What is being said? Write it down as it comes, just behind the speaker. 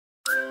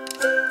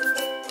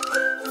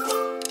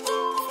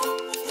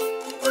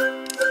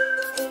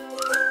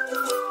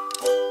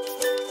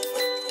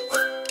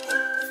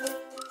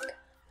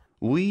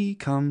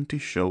come to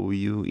show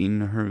you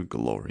in her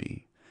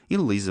glory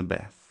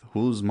Elizabeth,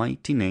 whose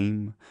mighty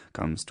name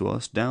comes to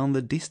us down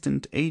the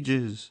distant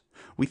ages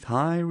with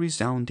high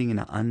resounding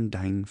and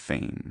undying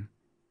fame.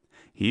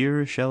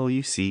 Here shall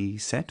you see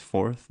set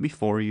forth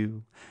before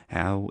you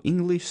how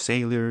English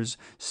sailors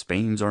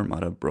Spain's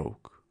Armada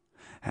broke,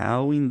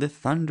 how in the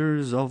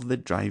thunders of the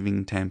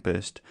driving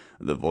tempest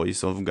the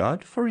voice of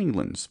God for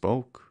England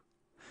spoke.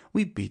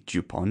 We bid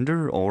you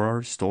ponder o'er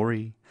our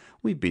story,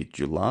 we bid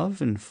you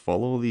love and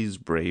follow these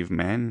brave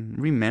men,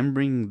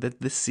 remembering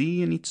that the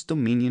sea and its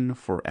dominion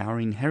for our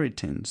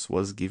inheritance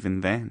was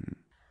given then.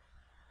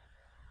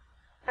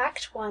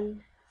 Act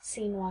 1,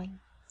 Scene 1.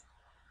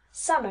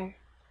 Summer,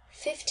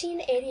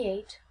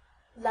 1588,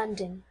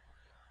 London.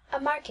 A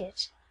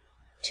market,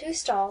 2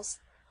 stalls,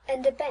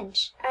 and a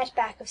bench at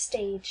back of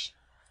stage.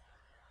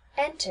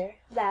 Enter,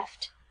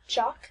 left,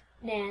 Jock,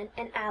 Nan,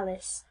 and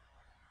Alice.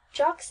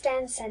 Jock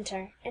stands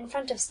centre, in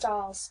front of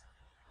stalls,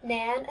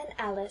 Nan and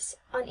Alice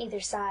on either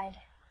side.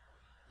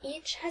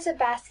 Each has a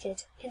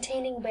basket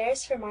containing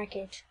wares for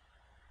market.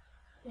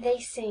 They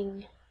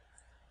sing.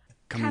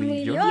 Come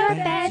leave your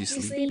beds,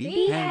 you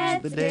sleepy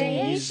heads, the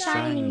day is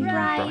shining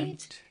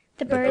bright.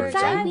 The birds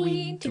on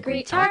wing to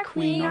greet our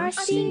queen are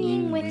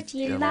singing with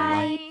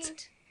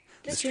delight.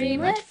 The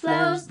streamlet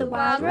flows, the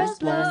wild rose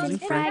blows in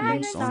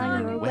fragrance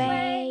on your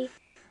way.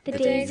 The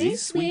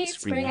daisies sweet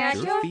spring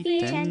at your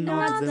feet and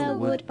nods the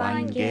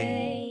woodbine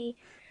gay.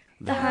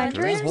 The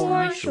hunter's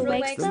horn shrill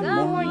wakes the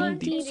morning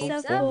deeps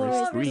of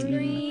forest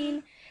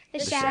green. The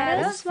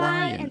shadows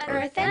fly and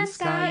earth and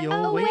sky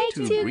await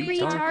to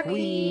greet our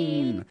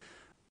queen.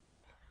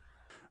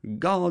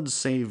 God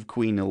save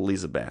Queen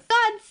Elizabeth.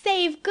 God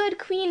save good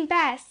Queen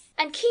Bess,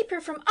 and keep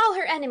her from all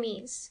her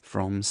enemies,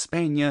 from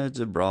Spaniards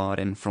abroad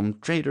and from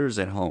traitors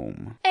at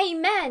home.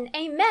 Amen,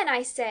 amen,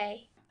 I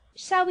say.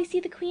 Shall we see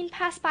the Queen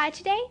pass by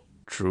today?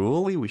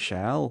 Truly we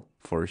shall,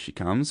 for she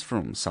comes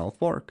from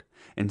Southwark,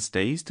 and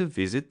stays to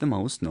visit the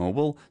most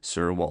noble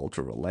Sir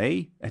Walter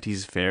Raleigh at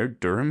his fair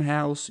Durham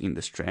house in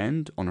the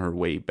Strand on her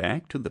way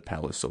back to the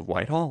Palace of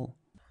Whitehall.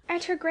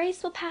 And her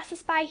Grace will pass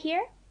us by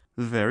here?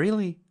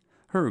 Verily,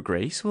 her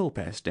Grace will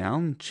pass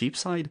down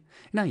Cheapside,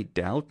 and I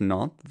doubt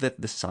not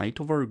that the sight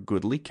of our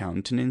goodly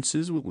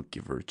countenances will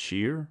give her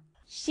cheer.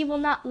 She will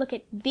not look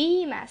at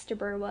thee, Master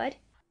Burwood.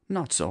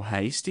 Not so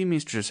hasty,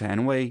 Mistress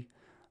Hanway.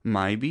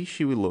 Maybe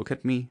she will look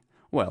at me.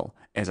 Well,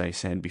 as I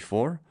said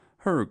before,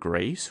 her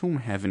Grace, whom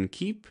heaven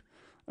keep,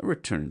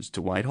 returns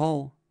to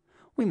Whitehall.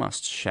 We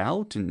must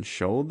shout and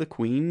show the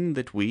Queen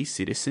that we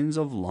citizens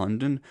of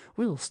London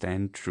will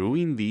stand true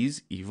in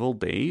these evil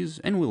days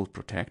and will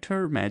protect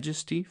her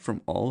Majesty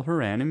from all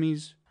her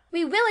enemies.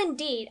 We will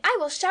indeed. I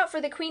will shout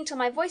for the Queen till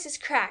my voice is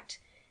cracked.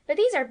 But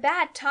these are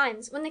bad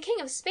times, when the King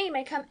of Spain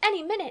may come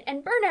any minute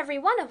and burn every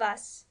one of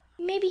us.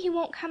 Maybe he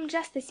won't come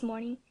just this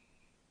morning.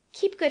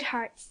 Keep good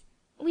hearts.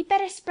 We'd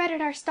better spread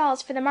out our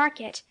stalls for the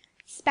market.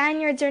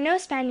 Spaniards or no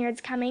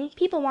Spaniards coming,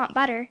 people want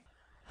butter.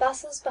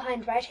 Bustles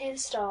behind right-hand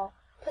stall,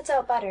 puts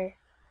out butter,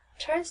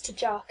 turns to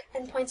Jock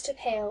and points to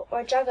pail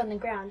or jug on the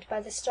ground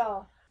by the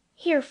stall.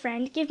 Here,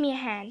 friend, give me a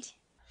hand.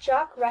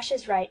 Jock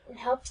rushes right and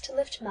helps to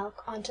lift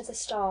milk onto the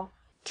stall.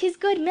 'Tis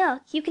good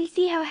milk. You can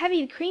see how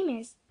heavy the cream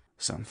is.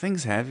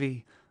 Something's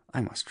heavy.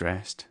 I must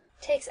rest.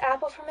 Takes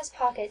apple from his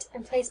pocket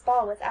and plays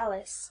ball with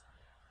Alice.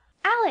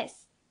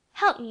 Alice,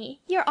 help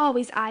me. You're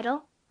always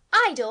idle.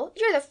 Idle?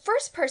 You're the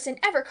first person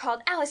ever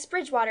called Alice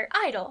Bridgewater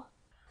idle.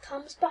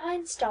 Comes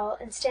behind stall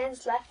and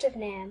stands left of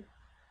Nan.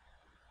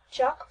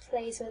 Jock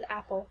plays with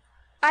apple.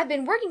 I've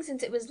been working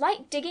since it was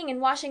light digging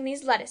and washing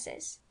these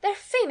lettuces. They're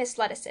famous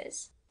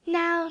lettuces.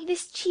 Now,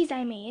 this cheese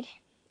I made,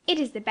 it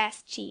is the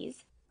best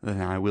cheese.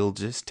 Then I will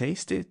just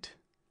taste it.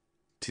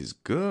 'Tis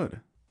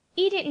good.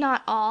 Eat it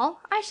not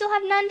all. I shall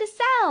have none to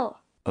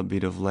sell. A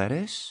bit of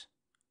lettuce?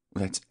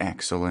 That's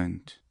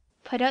excellent.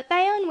 Put out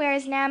thy own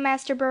wares now,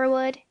 Master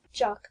Burwood.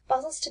 Jock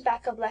bustles to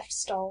back of left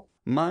stall.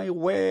 My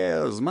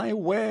wares, my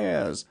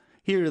wares!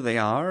 Here they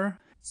are.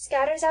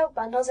 Scatters out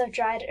bundles of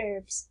dried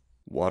herbs.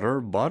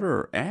 Water,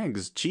 butter,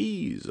 eggs,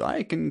 cheese.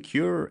 I can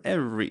cure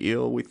every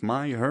ill with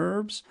my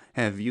herbs.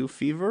 Have you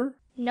fever?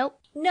 Nope.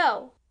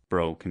 No.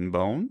 Broken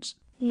bones?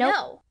 Nope.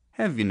 No.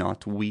 Have you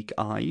not weak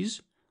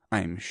eyes? I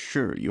am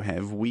sure you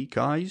have weak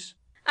eyes.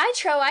 I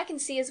trow I can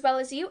see as well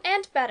as you,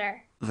 and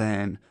better.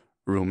 Then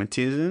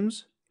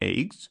rheumatisms,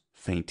 aches,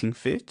 fainting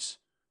fits?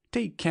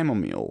 Take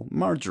chamomile,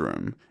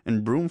 marjoram,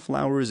 and broom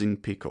flowers in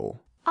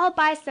pickle. I'll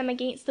buy some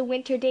against the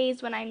winter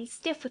days when I'm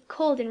stiff with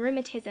cold and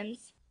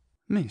rheumatisms.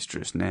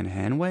 Mistress Nan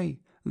Hanway,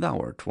 thou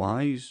art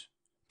wise.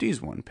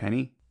 'Tis 1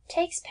 penny.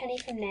 Takes penny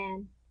from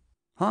Nan.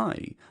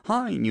 Hi,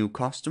 hi, new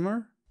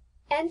customer.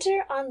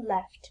 Enter on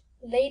left,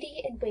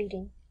 lady in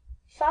waiting,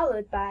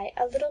 followed by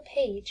a little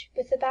page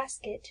with a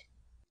basket.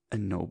 A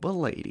noble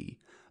lady.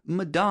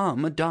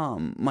 Madame,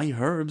 madame, my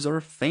herbs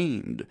are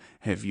famed.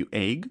 Have you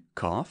ague,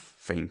 cough,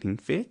 fainting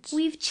fits?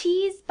 We've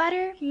cheese,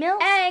 butter,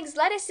 milk. Eggs,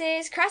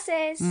 lettuces,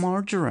 cresses.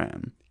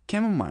 Marjoram,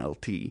 chamomile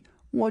tea.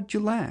 What do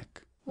you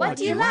lack? What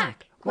do you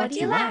lack? What do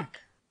you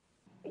lack?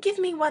 Give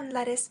me 1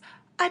 lettuce.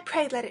 I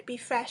pray let it be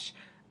fresh.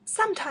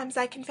 Sometimes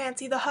I can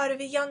fancy the heart of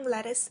a young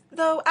lettuce,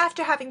 though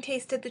after having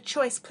tasted the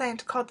choice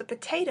plant called the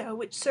potato,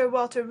 which Sir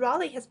Walter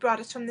Raleigh has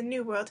brought us from the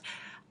New World,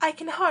 I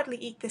can hardly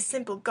eat this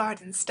simple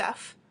garden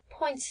stuff.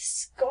 Points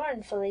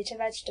scornfully to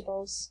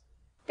vegetables.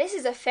 This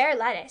is a fair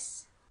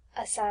lettuce.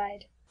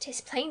 Aside.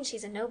 'Tis plain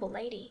she's a noble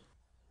lady.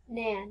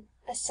 Nan,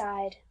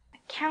 aside. A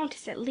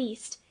countess at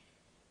least.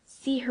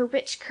 See her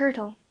rich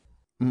kirtle.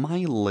 My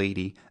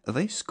lady,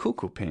 this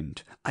cuckoo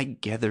pint, I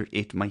gathered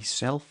it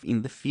myself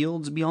in the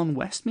fields beyond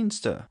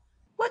Westminster.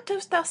 What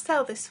dost thou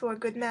sell this for,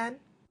 good man?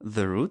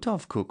 The root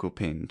of cuckoo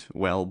pint,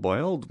 well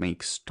boiled,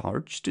 makes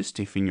starch to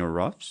stiffen your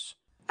ruffs.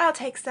 I'll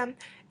take some.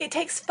 It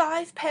takes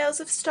 5 pails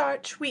of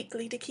starch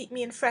weekly to keep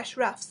me in fresh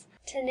ruffs.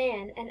 To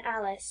Nan and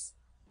Alice.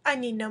 I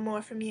need no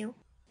more from you.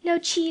 No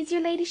cheese,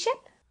 your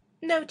ladyship?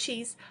 No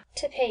cheese.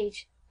 To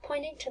Page,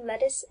 pointing to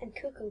lettuce and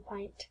cuckoo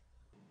pint.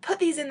 Put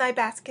these in thy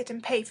basket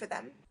and pay for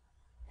them.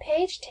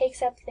 Page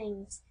takes up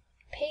things,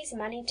 pays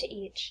money to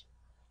each.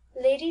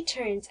 Lady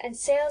turns and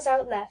sails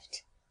out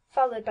left,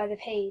 followed by the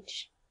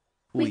page.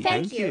 We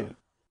thank you.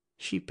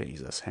 She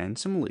pays us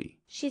handsomely.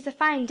 She's a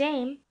fine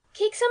dame.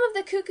 Keep some of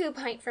the cuckoo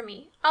pint for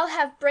me. I'll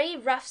have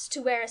brave ruffs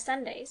to wear a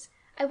Sundays.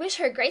 I wish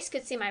her grace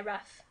could see my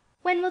ruff.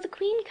 When will the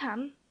queen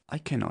come? I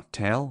cannot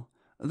tell.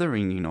 The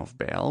ringing of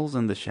bells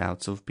and the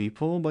shouts of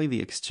people by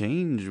the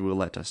exchange will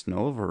let us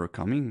know of her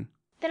coming.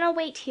 Then I'll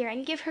wait here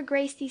and give her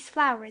grace these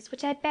flowers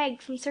which I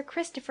begged from Sir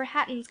Christopher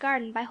Hatton's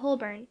garden by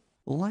Holborn.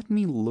 Let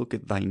me look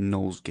at thy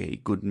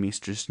nosegay, good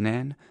Mistress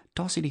Nan.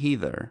 Toss it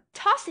hither.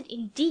 Toss it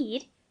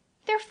indeed!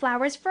 They're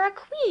flowers for a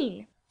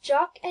queen.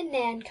 Jock and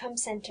Nan come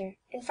centre,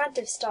 in front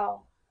of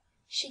stall.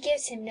 She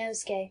gives him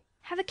nosegay.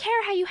 Have a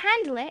care how you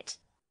handle it.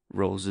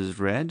 Roses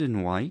red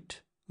and white.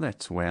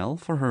 That's well,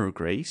 for her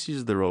grace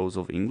is the rose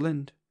of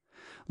England.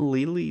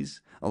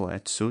 Lilies,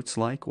 that suits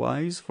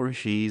likewise, for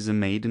she is a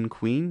maiden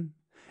queen.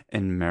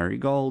 And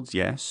marigolds,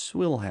 yes,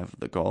 we'll have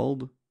the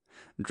gold.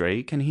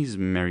 Drake and his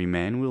merry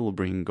men will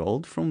bring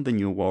gold from the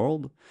New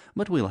World,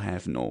 but we'll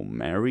have no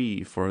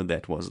Mary, for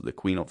that was the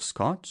Queen of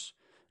Scots.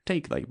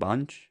 Take thy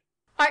bunch.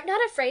 Art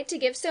not afraid to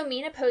give so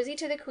mean a posy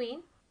to the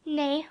queen?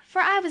 Nay,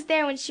 for I was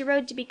there when she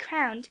rode to be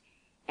crowned,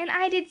 and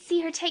I did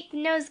see her take the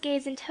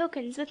nosegays and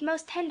tokens with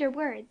most tender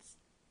words.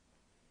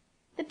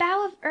 The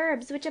bough of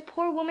herbs which a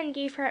poor woman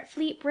gave her at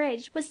Fleet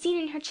Bridge was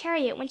seen in her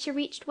chariot when she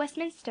reached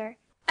Westminster.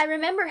 I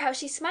remember how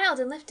she smiled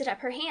and lifted up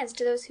her hands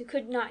to those who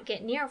could not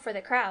get near for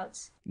the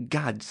crowds.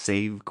 God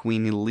save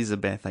Queen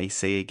Elizabeth, I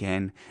say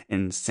again,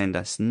 and send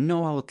us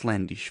no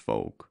outlandish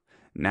folk.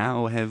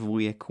 Now have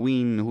we a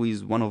queen who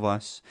is one of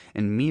us,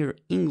 and mere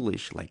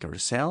English like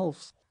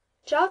ourselves.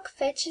 Jock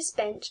fetches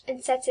bench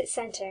and sets it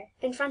centre,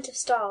 in front of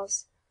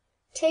stalls.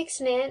 Takes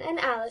Nan and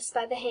Alice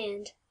by the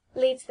hand,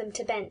 leads them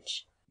to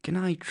bench. Can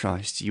I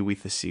trust you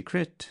with a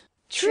secret?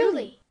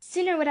 Truly.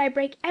 Sooner would I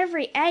break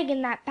every egg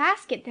in that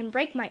basket than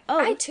break my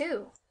oath. I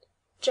too.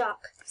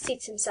 Jock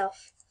seats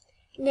himself.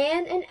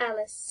 Nan and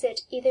Alice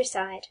sit either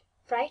side,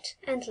 right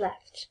and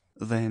left.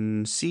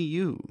 Then see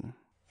you.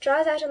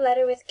 Draws out a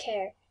letter with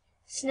care,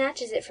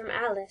 snatches it from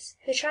Alice,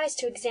 who tries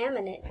to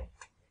examine it.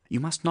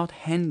 You must not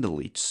handle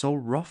it so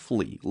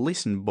roughly.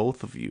 Listen,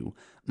 both of you.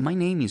 My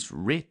name is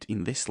writ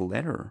in this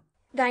letter.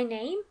 Thy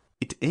name?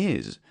 It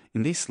is.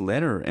 In this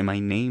letter am I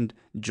named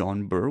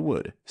John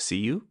Burwood. See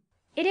you?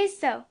 It is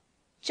so.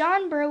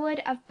 John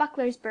Burwood of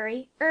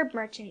Bucklersbury, herb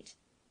merchant.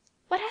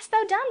 What hast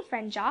thou done,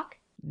 friend Jock?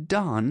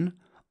 Done?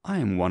 I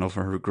am one of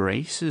her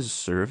grace's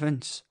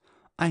servants.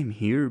 I am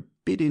here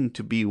bidden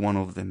to be one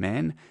of the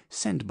men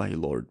sent by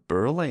Lord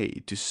Burleigh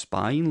to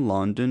spy in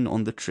London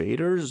on the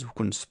traitors who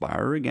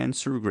conspire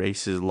against her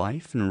grace's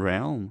life and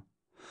realm.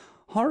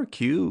 Hark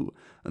you,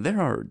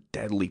 there are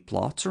deadly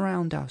plots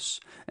around us,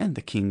 and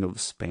the King of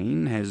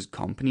Spain has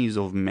companies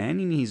of men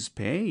in his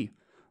pay,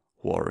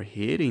 who are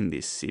hid in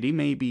this city,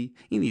 maybe,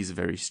 in these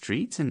very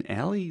streets and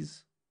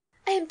alleys.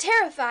 I am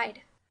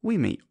terrified. We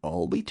may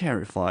all be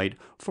terrified,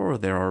 for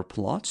there are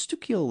plots to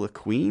kill the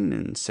Queen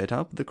and set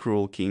up the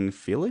cruel King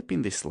Philip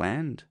in this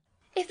land.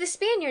 If the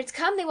Spaniards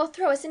come, they will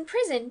throw us in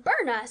prison,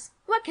 burn us.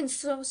 What can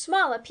so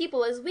small a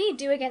people as we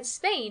do against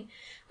Spain?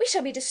 We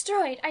shall be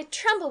destroyed. I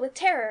tremble with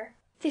terror.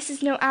 This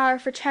is no hour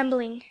for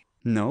trembling.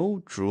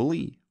 No,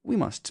 truly, we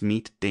must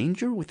meet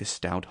danger with a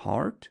stout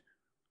heart.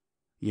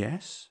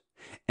 Yes,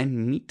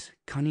 and meet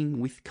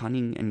cunning with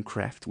cunning and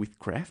craft with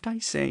craft, I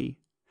say.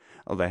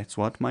 That's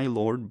what my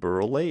Lord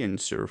Burleigh and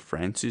Sir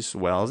Francis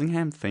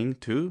Walsingham think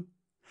too.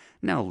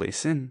 Now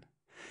listen.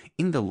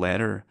 In the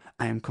letter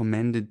I am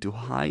commanded to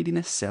hide in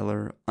a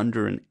cellar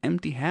under an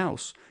empty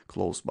house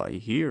close by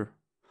here.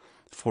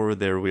 For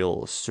there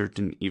will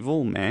certain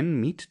evil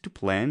men meet to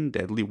plan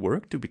deadly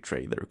work to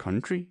betray their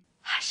country.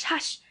 Hush,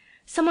 hush!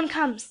 Someone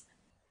comes.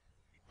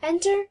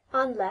 Enter,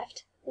 on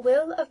left,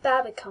 Will of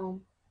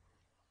Babbicombe.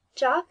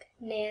 Jock,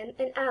 Nan,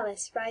 and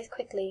Alice rise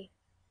quickly.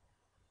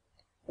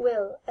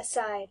 Will,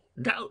 aside.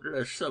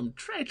 Doubtless some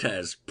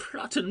traitors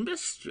plotting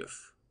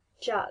mischief.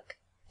 Jock,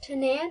 to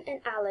Nan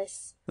and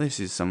Alice. This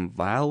is some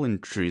vile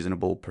and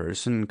treasonable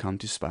person come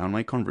to spy on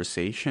my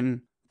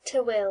conversation.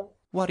 To Will.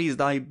 What is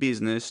thy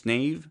business,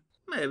 knave?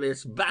 Maybe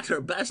it's better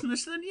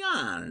business than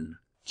yarn.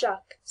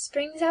 Jock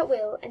springs at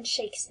Will and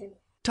shakes him.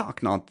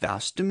 Talk not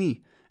thus to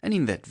me, and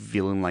in that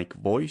villain-like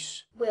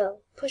voice.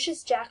 Will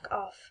pushes Jack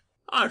off.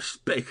 I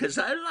speak as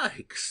I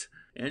likes,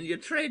 and you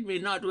trade me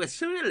not with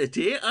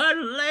civility,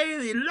 I'll lay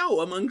thee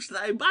low amongst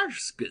thy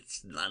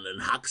baskets,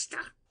 London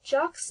huckster.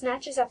 Jock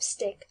snatches up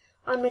stick,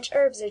 on which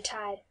herbs are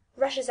tied,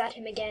 rushes at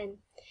him again.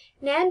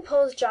 Nan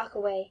pulls Jock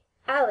away.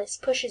 Alice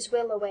pushes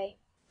Will away.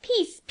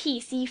 Peace,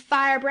 peace, ye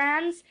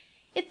firebrands!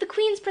 If the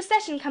Queen's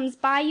procession comes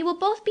by, you will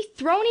both be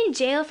thrown in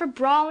jail for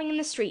brawling in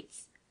the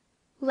streets.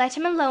 Let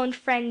him alone,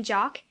 friend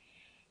Jock.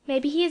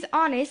 Maybe he is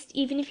honest,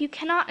 even if you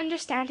cannot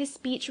understand his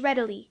speech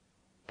readily.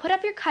 Put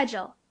up your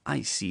cudgel.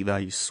 I see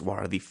thy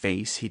swarthy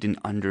face hidden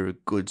under a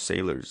good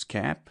sailor's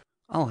cap.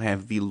 I'll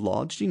have thee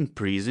lodged in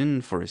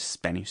prison for a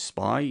Spanish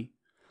spy.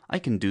 I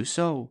can do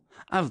so.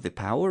 I've the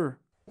power.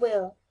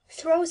 Will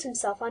throws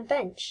himself on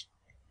bench,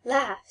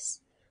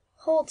 laughs,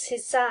 holds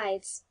his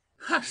sides.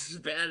 A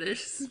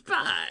Spanish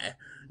spy!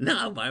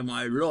 Now, by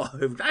my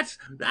lord,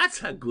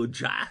 that's a good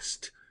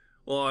jest.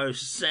 I've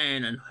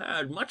seen and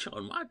heard much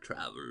on my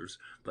travels,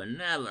 but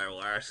never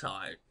was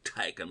I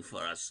taken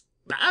for a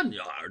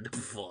Spaniard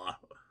before.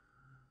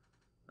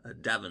 A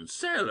Devon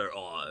sailor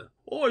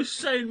I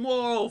seen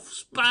more of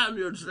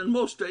Spaniards than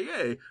most of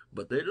ye,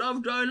 but they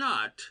loved I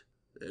not.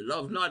 They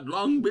loved not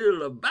Long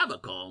Bill of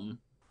Babacombe.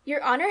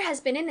 Your honor has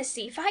been in the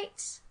sea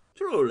fights?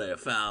 Truly,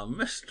 foul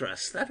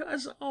mistress, that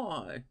was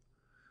I.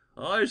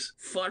 I's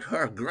fought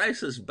her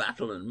grace's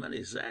battle in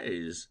many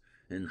seas,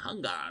 in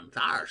hunger and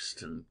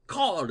thirst, and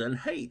cold and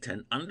hate,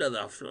 and under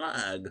the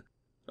flag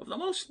of the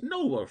most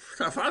noble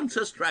Sir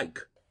Francis Drake.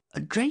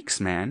 A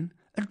Drake's man?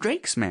 A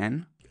Drake's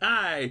man?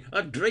 Aye,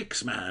 a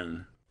Drake's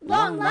man.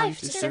 Long life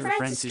to Sir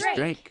Francis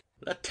Drake.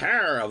 The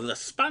terror of the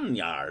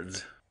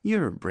Spaniards.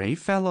 You're a brave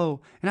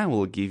fellow, and I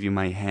will give you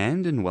my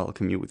hand and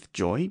welcome you with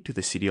joy to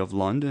the city of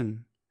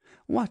London.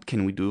 What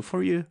can we do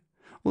for you?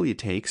 Will you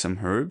take some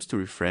herbs to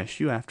refresh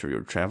you after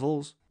your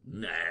travels?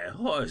 Nay,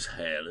 I's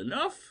hale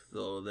enough,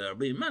 though there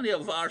be many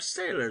of our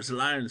sailors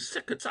lying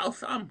sick at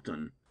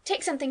Southampton.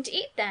 Take something to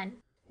eat, then.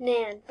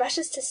 Nan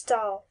rushes to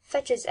stall,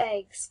 fetches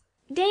eggs.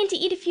 Deign to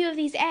eat a few of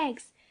these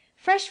eggs,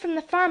 fresh from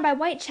the farm by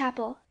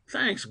Whitechapel.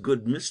 Thanks,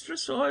 good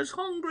mistress, I's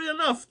hungry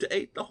enough to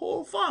eat the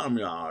whole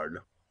farmyard.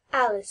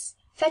 Alice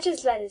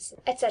fetches lettuce,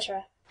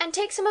 etc. And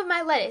take some of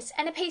my lettuce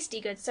and a pasty,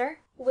 good sir.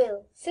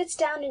 Will sits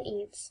down and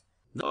eats.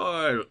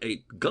 I'll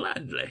eat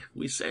gladly.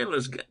 We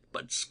sailors get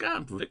but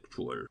scant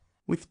victual.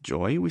 With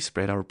joy we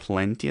spread our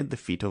plenty at the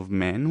feet of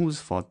men who's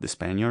fought the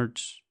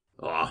Spaniards.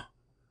 Oh,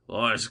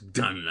 I's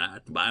done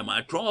that, by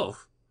my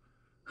troth.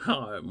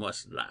 I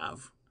must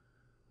laugh.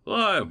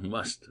 I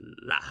must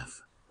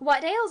laugh.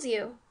 What ails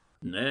you?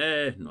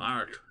 Nay,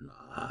 not.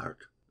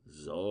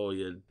 So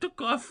you took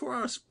off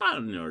for a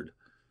Spaniard.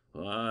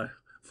 Why,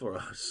 for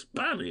a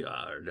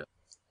Spaniard.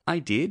 I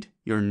did,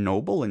 your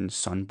noble and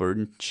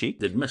sunburned cheek.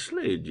 Did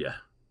mislead ye.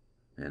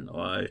 And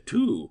I,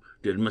 too,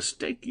 did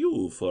mistake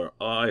you, for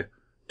I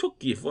took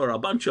ye for a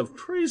bunch of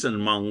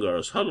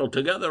treason-mongers huddled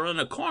together in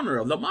a corner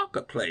of the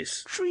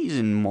marketplace.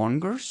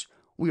 Treason-mongers?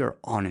 We are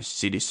honest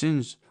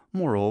citizens.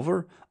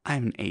 Moreover, I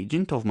am an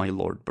agent of my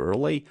Lord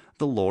Burleigh,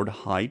 the Lord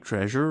High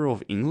Treasurer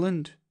of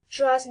England.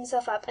 Draws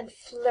himself up and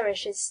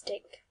flourishes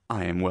stick.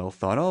 I am well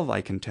thought of,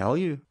 I can tell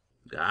you.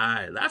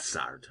 Aye, that's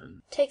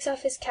certain. Takes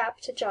off his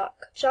cap to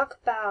Jock.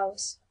 Jock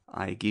bows.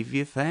 I give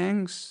you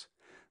thanks.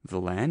 The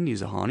land is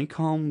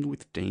honeycombed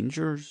with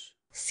dangers.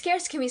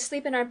 Scarce can we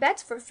sleep in our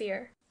beds for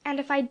fear. And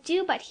if I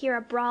do but hear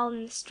a brawl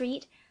in the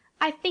street,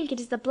 I think it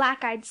is the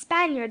black-eyed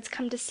Spaniards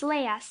come to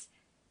slay us.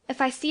 If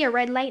I see a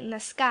red light in the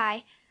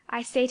sky,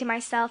 I say to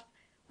myself,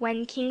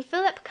 when King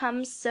Philip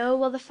comes, so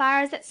will the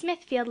fires at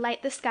Smithfield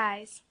light the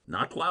skies.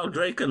 Not while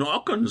Drake and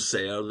Hawkins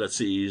sail the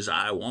seas,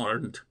 I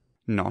warrant.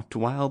 Not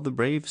while the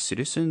brave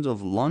citizens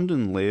of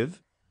London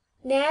live.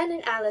 Nan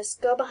and Alice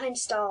go behind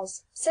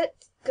stalls,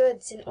 set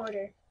goods in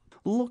order.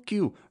 Look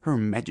you, her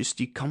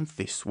majesty cometh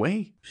this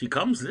way. She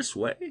comes this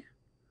way?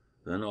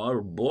 Then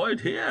I'll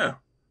bide here,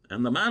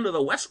 and the man of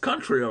the west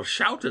country'll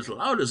shout as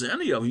loud as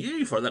any of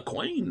ye for the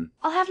Queen.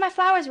 I'll have my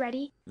flowers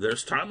ready.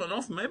 There's time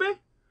enough, maybe?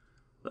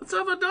 Let's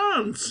have a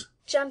dance.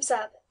 Jumps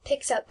up,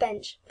 picks up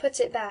bench, puts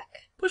it back.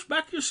 Push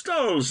back your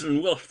stalls,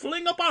 and we'll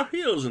fling up our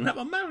heels and have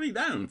a merry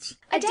dance.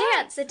 A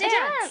dance!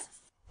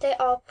 They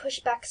all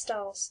push back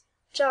stalls.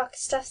 Jock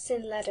stuffs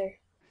in letter.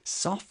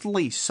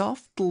 Softly,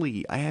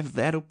 softly, I have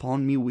that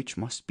upon me which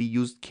must be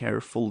used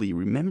carefully.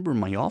 Remember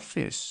my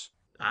office.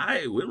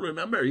 Aye, we'll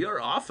remember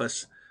your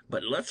office,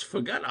 but let's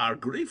forget our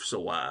griefs a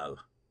while.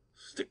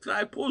 Stick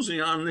thy posy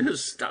on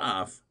his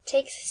staff.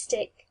 Takes a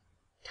stick,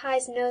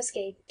 ties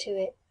nosegay to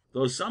it.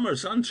 Though summer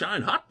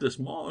sunshine hot this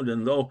morn,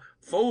 and though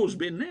foes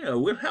be near,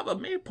 we'll have a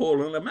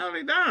maypole and a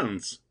merry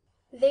dance.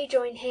 They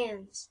join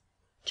hands.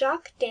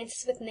 Jock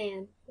dances with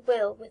Nan,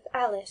 Will with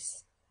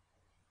Alice.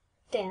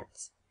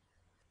 Dance.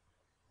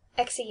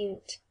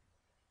 Exeunt.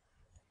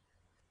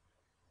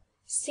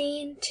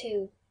 Scene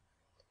 2.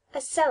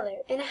 A cellar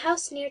in a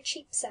house near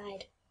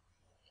Cheapside.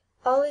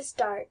 All is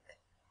dark.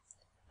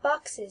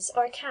 boxes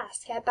or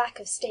cask at back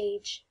of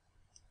stage.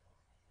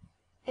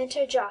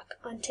 Enter Jock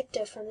on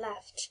tiptoe from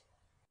left.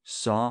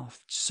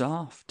 Soft,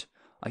 soft,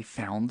 I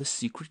found the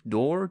secret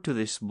door to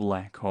this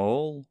black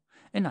hole.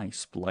 A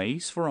nice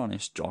place for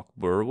honest Jock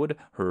Burwood,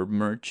 herb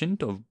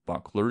merchant of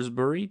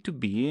Bucklersbury, to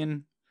be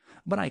in.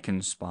 But I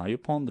can spy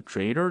upon the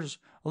traders.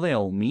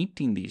 They'll meet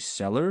in this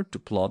cellar to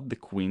plot the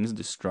Queen's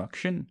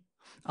destruction.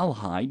 I'll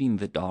hide in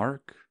the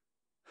dark.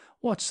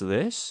 What's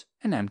this?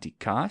 An empty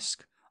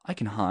cask? I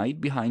can hide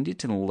behind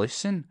it and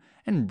listen,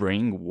 and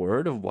bring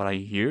word of what I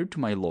hear to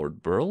my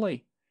Lord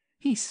Burleigh.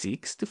 He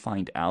seeks to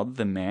find out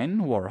the men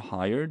who are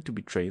hired to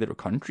betray their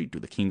country to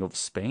the King of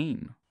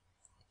Spain.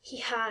 He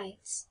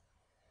hides.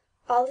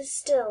 All is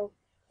still,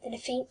 then a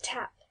faint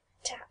tap,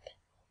 tap.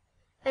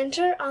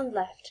 Enter on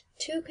left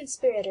 2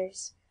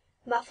 conspirators,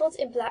 muffled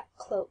in black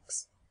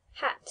cloaks,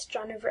 hats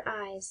drawn over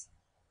eyes,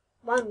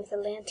 one with a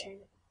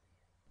lantern.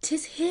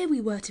 'Tis here we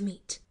were to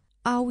meet.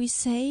 Are we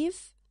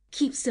safe?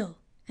 Keep still,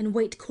 and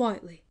wait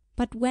quietly.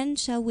 But when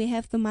shall we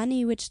have the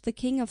money which the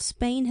King of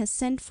Spain has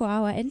sent for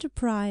our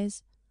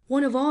enterprise?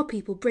 One of our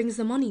people brings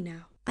the money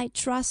now. I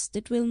trust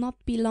it will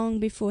not be long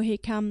before he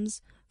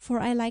comes, for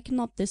I like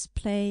not this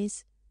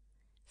place.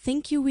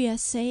 Think you we are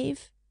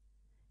safe?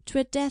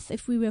 'Twere death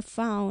if we were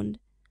found.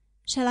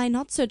 Shall I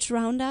not search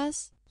round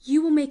us?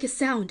 You will make a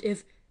sound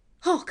if...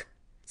 Hark!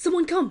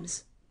 Someone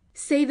comes!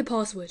 Say the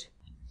password.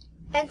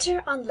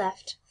 Enter on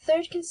left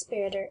 3rd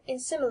conspirator in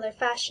similar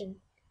fashion.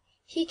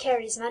 He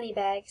carries money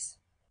bags.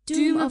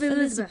 Doom of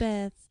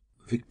Elizabeth.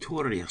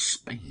 Victoria,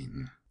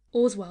 Spain.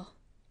 Oswell,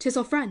 'tis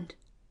our friend.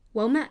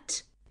 Well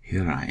met.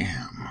 Here I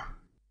am.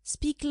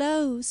 Speak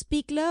low,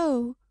 speak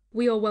low.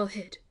 We are well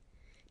hid.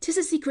 'Tis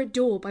a secret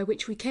door by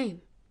which we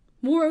came.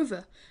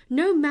 Moreover,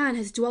 no man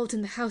has dwelt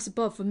in the house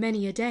above for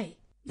many a day.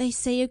 They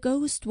say a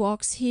ghost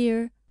walks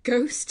here.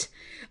 Ghost?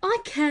 I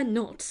care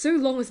not, so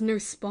long as no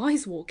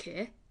spies walk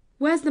here.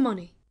 Where's the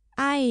money?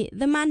 Aye,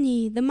 the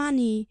money, the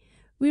money.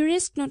 We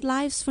risk not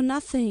lives for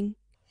nothing.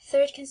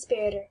 3rd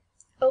conspirator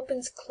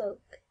opens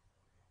cloak.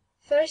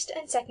 1st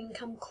and 2nd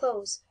come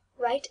close,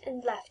 right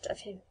and left of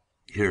him.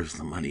 Here's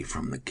the money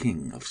from the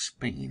King of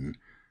Spain.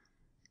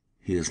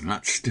 He has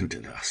not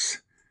stinted us.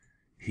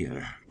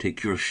 Here,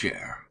 take your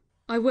share.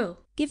 I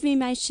will. Give me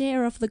my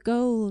share of the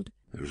gold.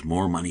 There's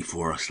more money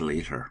for us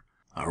later.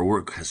 Our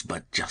work has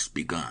but just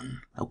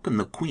begun. How can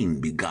the Queen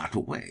be got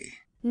away?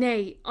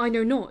 Nay, I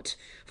know not,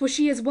 for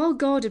she is well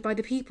guarded by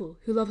the people,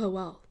 who love her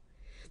well.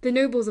 The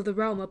nobles of the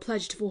realm are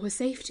pledged for her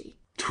safety.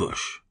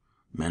 Tush!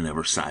 Men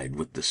ever side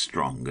with the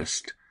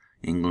strongest.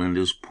 England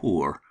is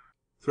poor,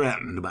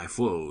 threatened by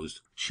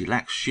foes. She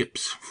lacks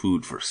ships,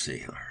 food for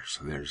sailors.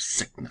 There's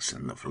sickness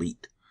in the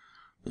fleet.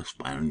 The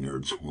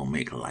Spaniards will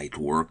make light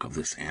work of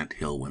this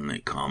ant-hill when they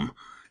come.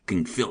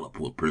 King Philip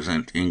will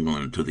present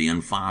England to the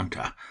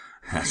Infanta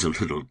as a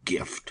little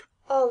gift.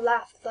 All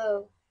laugh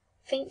low.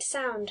 Faint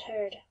sound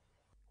heard.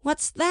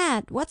 What's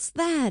that? What's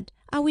that?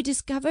 Are we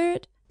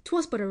discovered?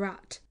 'Twas but a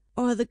rat.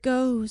 Or the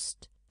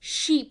ghost?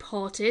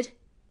 Sheep-hearted!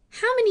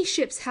 How many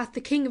ships hath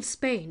the King of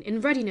Spain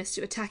in readiness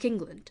to attack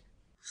England?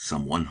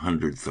 Some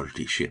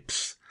 130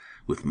 ships,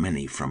 with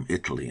many from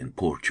Italy and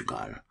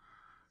Portugal.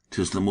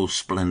 'Tis the most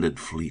splendid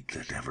fleet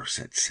that ever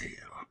set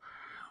sail.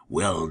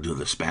 Well do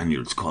the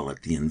Spaniards call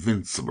it the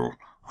invincible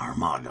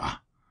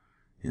Armada.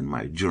 In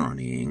my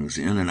journeyings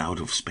in and out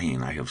of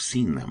Spain I have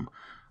seen them.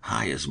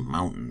 High as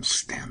mountains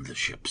stand the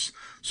ships,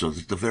 so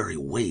that the very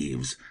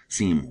waves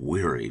seem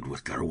wearied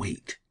with their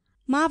weight.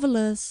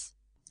 Marvelous.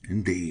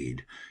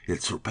 Indeed,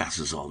 it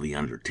surpasses all the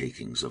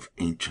undertakings of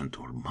ancient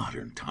or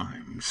modern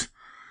times.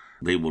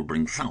 They will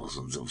bring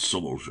thousands of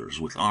soldiers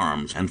with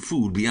arms and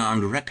food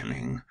beyond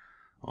reckoning.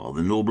 All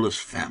the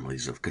noblest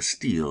families of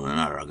Castile and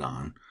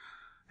Aragon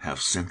have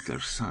sent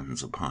their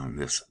sons upon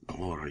this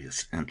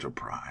glorious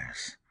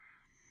enterprise.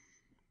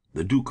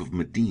 The Duke of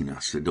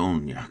Medina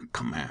Sidonia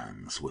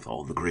commands, with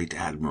all the great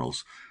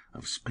admirals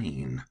of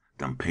Spain,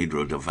 Don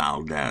Pedro de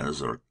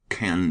Valdez or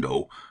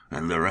Cando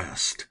and the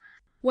rest.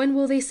 When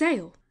will they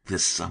sail?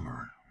 This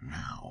summer,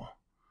 now.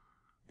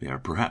 They are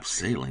perhaps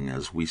sailing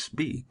as we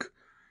speak.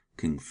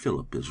 King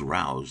Philip is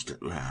roused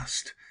at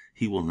last.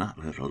 He will not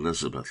let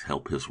Elizabeth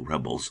help his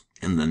rebels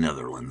in the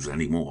Netherlands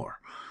any more,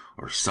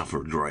 or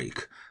suffer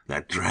Drake,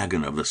 that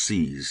dragon of the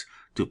seas,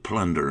 to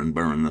plunder and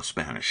burn the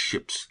Spanish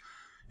ships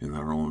in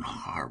their own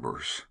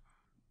harbors.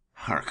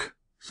 Hark!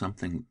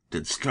 Something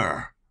did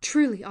stir.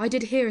 Truly, I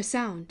did hear a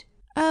sound.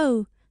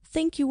 Oh,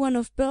 think you one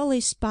of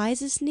Burleigh's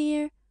spies is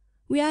near?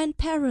 We are in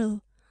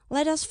peril.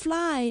 Let us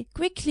fly!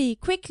 Quickly,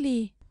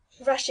 quickly!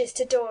 Rushes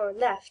to door,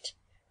 left.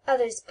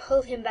 Others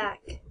pull him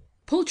back.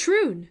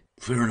 Poltroon!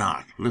 Fear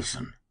not,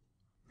 listen.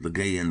 The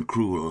gay and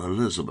cruel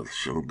Elizabeth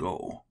shall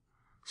go.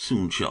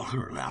 Soon shall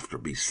her laughter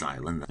be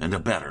silent, and a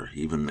better,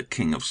 even the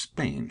King of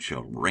Spain,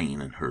 shall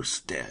reign in her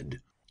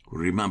stead.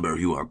 Remember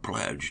you are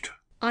pledged.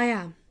 I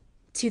am,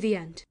 to the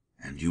end.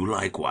 And you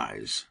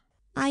likewise.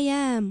 I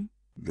am.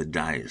 The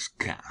die is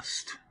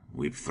cast.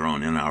 We've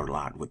thrown in our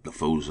lot with the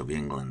foes of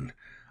England.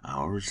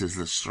 Ours is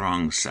the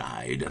strong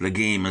side. The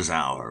game is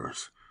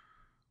ours.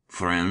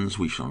 Friends,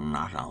 we shall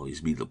not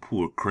always be the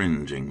poor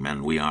cringing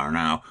men we are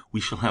now. We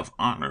shall have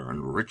honor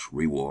and rich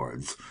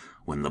rewards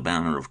when the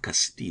banner of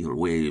Castile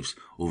waves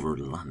over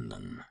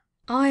London.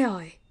 Aye,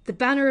 aye, the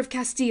banner of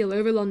Castile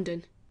over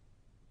London.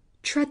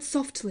 Tread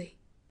softly.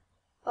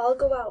 All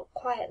go out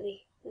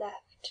quietly,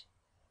 left.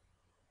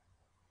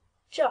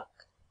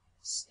 Jock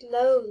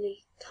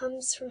slowly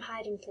comes from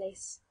hiding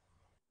place.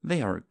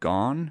 They are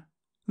gone.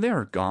 They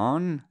are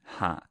gone.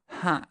 Ha,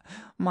 ha.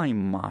 My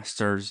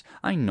masters,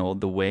 I know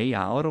the way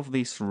out of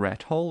this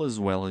rat hole as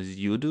well as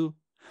you do.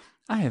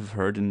 I have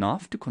heard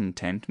enough to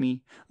content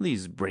me.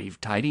 These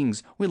brave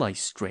tidings will I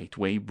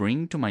straightway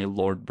bring to my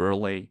Lord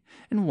Burleigh,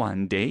 and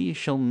one day ye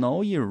shall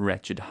know, ye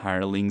wretched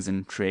hirelings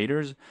and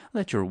traitors,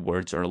 that your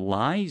words are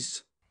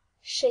lies.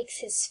 Shakes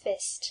his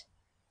fist.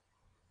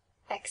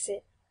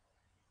 Exit.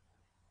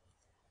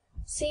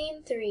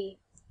 Scene 3.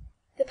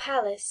 The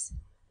Palace,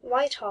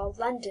 Whitehall,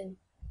 London.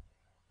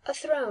 A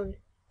throne,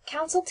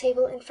 council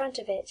table in front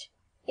of it,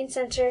 in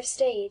centre of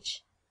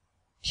stage.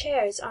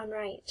 Chairs on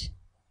right.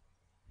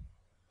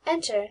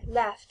 Enter,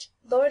 left,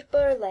 Lord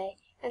Burleigh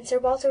and Sir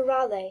Walter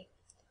Raleigh.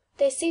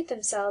 They seat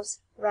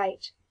themselves,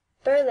 right,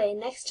 Burleigh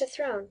next to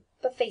throne,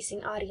 but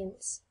facing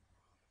audience.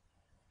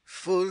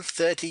 Full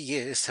 30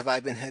 years have I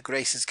been her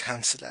Grace's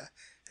counsellor,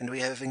 and we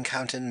have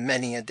encountered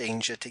many a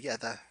danger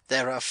together.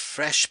 There are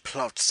fresh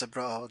plots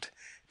abroad,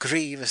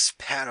 grievous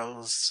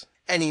perils.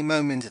 Any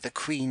moment the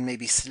Queen may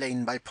be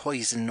slain by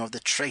poison or the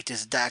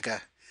traitor's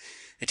dagger.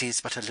 It is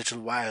but a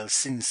little while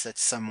since that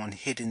someone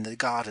hid in the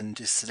garden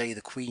to slay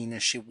the Queen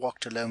as she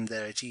walked alone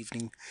there at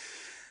evening.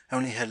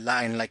 Only her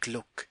lion-like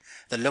look,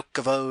 the look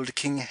of old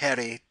King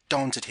Harry,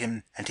 daunted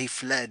him, and he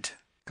fled.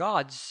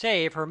 God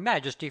save her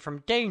Majesty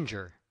from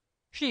danger!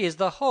 She is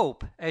the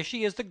hope, as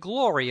she is the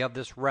glory of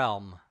this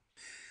realm.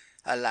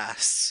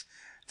 Alas,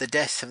 the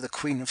death of the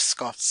Queen of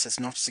Scots has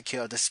not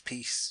secured us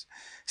peace.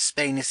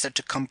 Spain is set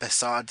to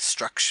compass our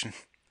destruction.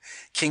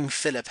 King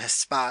Philip has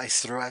spies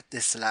throughout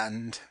this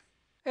land.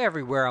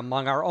 Everywhere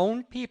among our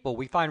own people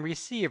we find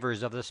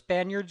receivers of the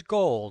Spaniards'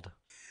 gold.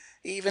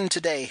 Even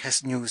today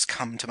has news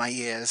come to my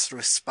ears through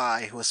a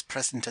spy who was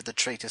present at the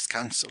traitors'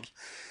 council.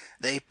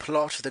 They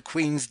plot the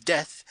Queen's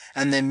death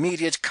and the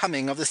immediate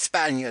coming of the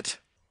Spaniard.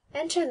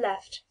 Enter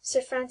left,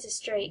 Sir Francis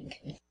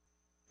Drake.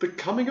 The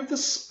coming of the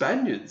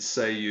Spaniards,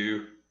 say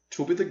you?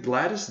 'Twill be the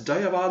gladdest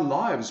day of our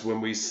lives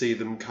when we see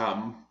them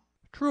come.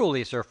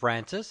 Truly, Sir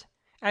Francis,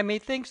 and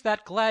methinks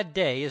that glad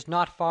day is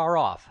not far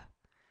off.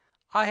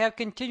 I have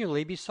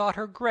continually besought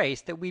her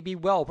Grace that we be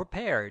well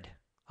prepared.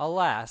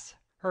 Alas,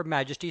 her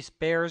Majesty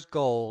spares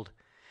gold.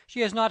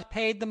 She has not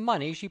paid the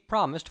money she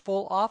promised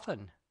full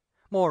often.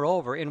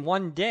 Moreover, in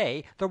one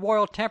day the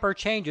royal temper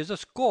changes a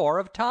score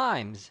of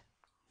times.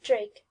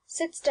 Drake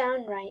sits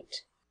down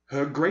right.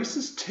 Her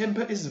Grace's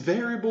temper is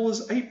variable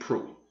as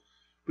April,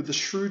 with the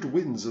shrewd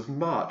winds of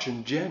March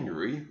and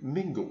January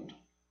mingled.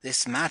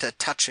 This matter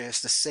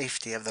touches the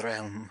safety of the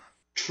realm.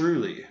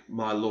 Truly,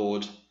 my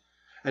lord,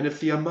 and if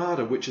the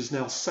Armada which is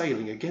now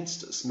sailing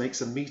against us makes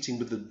a meeting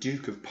with the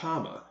Duke of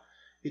Parma,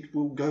 it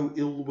will go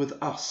ill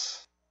with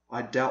us.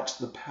 I doubt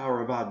the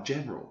power of our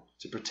general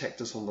to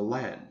protect us on the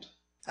land.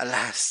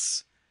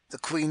 Alas, the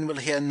Queen will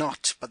hear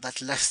not but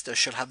that Leicester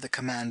shall have the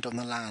command on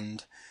the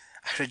land.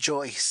 I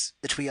rejoice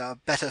that we are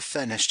better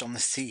furnished on the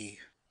sea.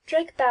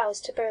 Drake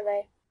bows to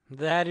Burleigh.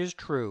 That is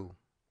true.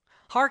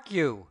 Hark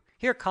you,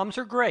 here comes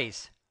her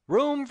Grace.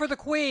 Room for the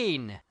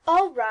Queen!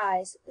 All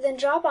rise, then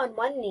drop on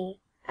one knee,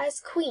 as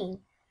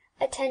Queen,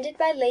 attended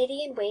by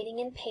lady-in-waiting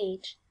and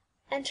page,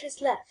 enters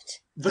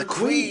left. The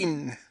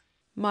Queen!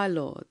 My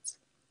lords,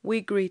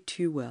 we greet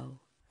you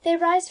well. They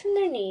rise from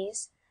their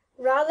knees.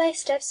 Raleigh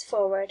steps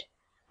forward,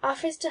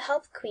 offers to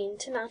help Queen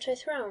to mount her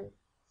throne.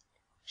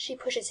 She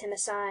pushes him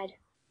aside.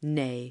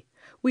 Nay,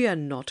 we are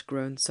not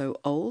grown so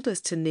old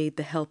as to need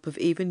the help of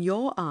even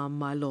your arm,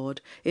 my lord,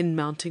 in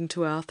mounting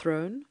to our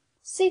throne.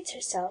 Seats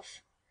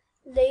herself.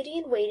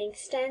 Lady-in-waiting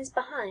stands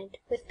behind,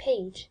 with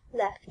page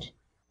left.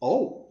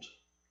 Old?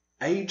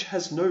 Age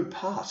has no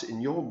part in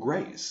your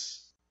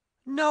Grace.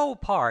 No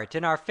part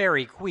in our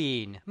fairy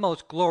Queen,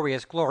 most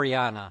glorious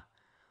Gloriana.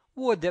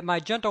 Would that my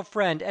gentle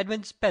friend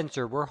Edmund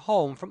Spenser were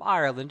home from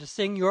Ireland to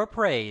sing your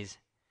praise.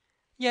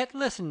 Yet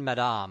listen,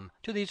 madame,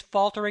 to these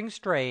faltering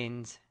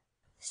strains.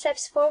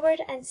 Steps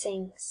forward and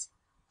sings.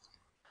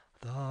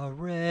 The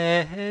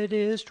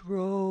reddest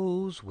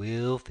rose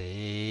will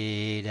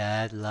fade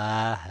at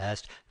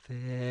last,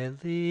 fair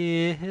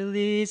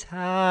lilies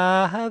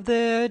have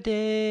their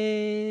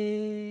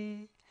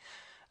day,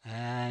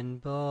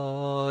 and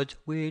buds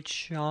which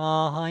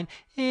shine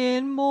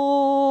in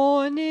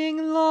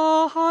morning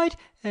light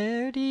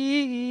ere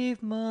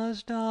eve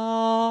must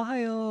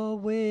die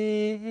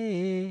away.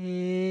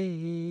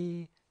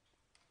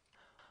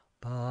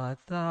 But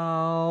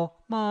thou,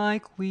 my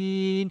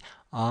Queen,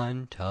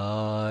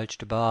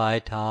 untouched by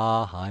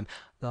time,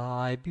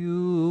 thy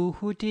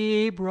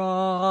beauty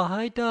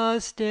bright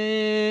dost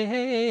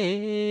stay,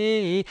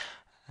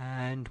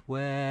 and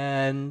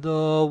when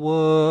the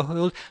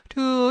world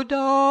to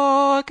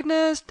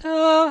darkness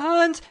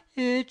turns,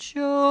 it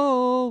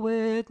shows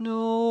knoweth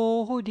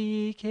no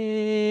decay.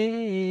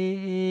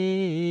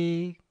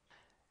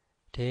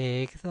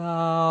 Take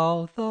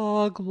thou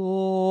the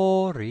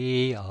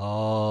glory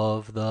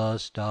of the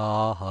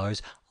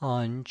stars,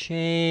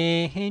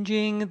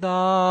 unchanging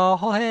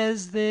thou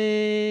as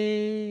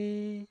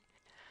they.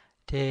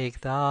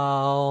 Take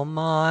thou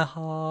my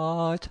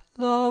heart,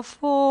 love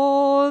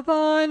for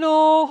thine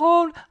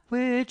own,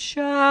 which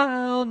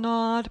shall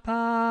not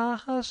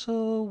pass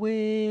away.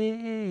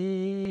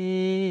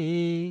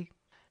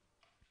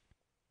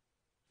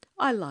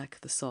 I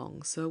like the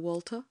song, Sir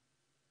Walter.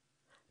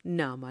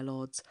 Now, my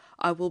lords,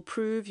 I will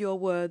prove your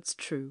words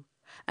true,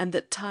 and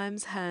that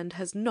time's hand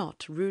has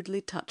not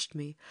rudely touched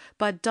me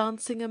by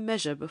dancing a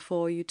measure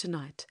before you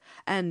tonight,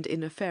 and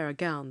in a fairer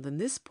gown than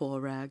this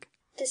poor rag.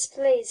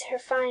 Displays her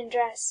fine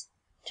dress,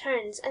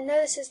 turns and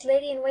notices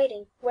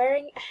lady-in-waiting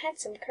wearing a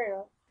handsome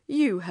kirtle.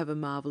 You have a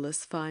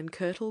marvellous fine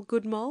kirtle,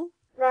 good Moll.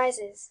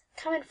 Rises,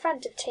 come in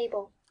front of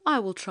table. I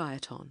will try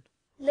it on.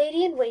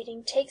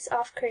 Lady-in-waiting takes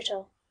off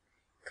kirtle.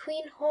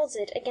 Queen holds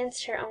it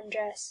against her own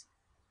dress.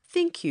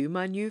 Think you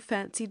my new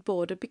fancied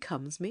border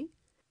becomes me?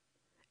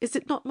 Is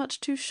it not much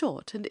too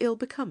short and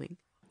ill-becoming?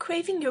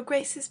 Craving your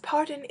grace's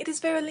pardon, it is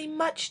verily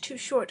much too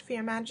short for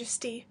your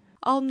majesty.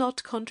 I'll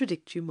not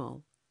contradict you,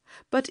 Moll.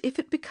 But if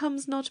it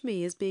becomes not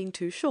me as being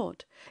too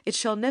short, it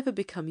shall never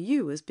become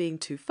you as being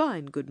too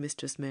fine, good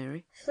Mistress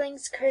Mary.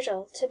 Flings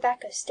kirtle to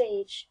back of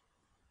stage.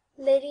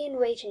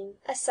 Lady-in-waiting,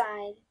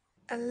 aside.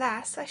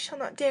 Alas, I shall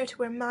not dare to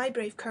wear my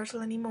brave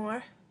kirtle any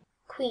more.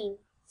 Queen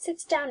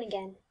sits down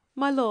again.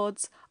 My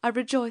lords, I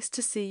rejoice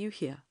to see you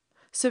here.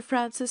 Sir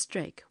Francis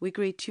Drake, we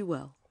greet you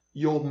well.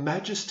 Your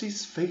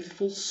Majesty's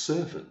faithful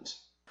servant.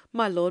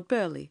 My Lord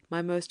Burleigh,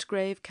 my most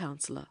grave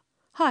counsellor.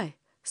 Hi,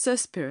 Sir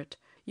Spirit,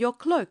 your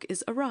cloak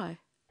is awry.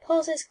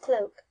 Pulls his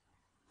cloak.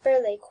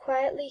 Burleigh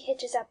quietly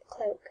hitches up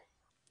cloak.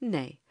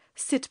 Nay,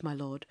 sit, my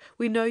lord,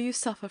 we know you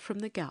suffer from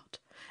the gout,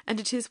 and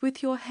it is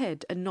with your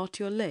head and not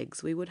your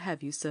legs we would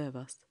have you serve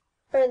us.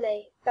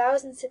 Burleigh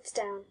bows and sits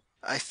down.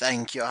 I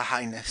thank your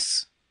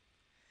highness.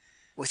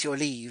 With your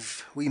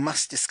leave, we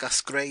must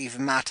discuss grave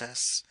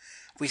matters.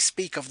 We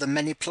speak of the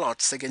many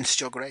plots against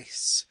your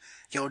grace.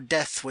 Your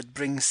death would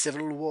bring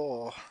civil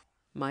war.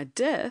 My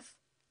death?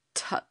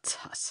 Tut,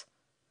 tut.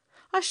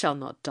 I shall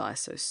not die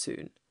so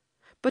soon.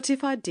 But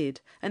if I did,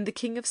 and the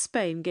King of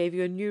Spain gave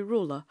you a new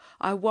ruler,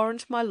 I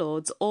warrant, my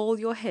lords, all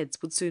your heads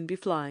would soon be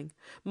flying.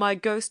 My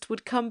ghost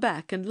would come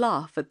back and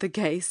laugh at the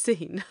gay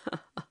scene.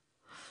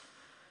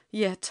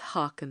 Yet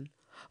hearken.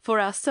 For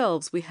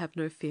ourselves we have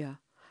no fear.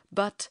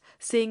 But,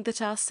 seeing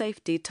that our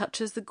safety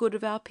touches the good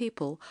of our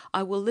people,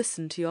 I will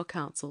listen to your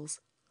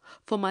counsels.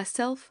 For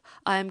myself,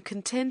 I am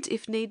content,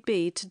 if need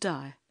be, to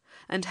die,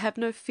 and have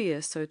no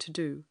fear so to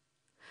do.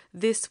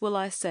 This will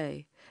I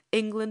say,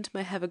 England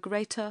may have a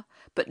greater,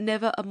 but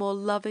never a more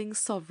loving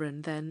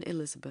sovereign than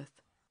Elizabeth.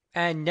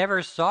 And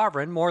never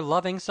sovereign more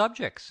loving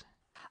subjects.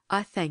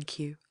 I thank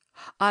you.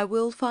 I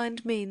will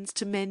find means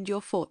to mend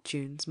your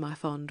fortunes, my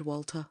fond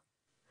Walter.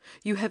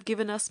 You have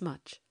given us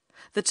much.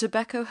 The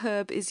tobacco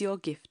herb is your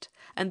gift,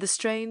 and the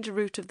strange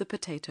root of the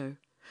potato.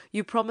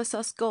 You promise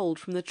us gold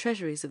from the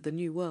treasuries of the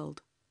New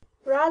World.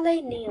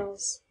 Raleigh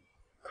kneels.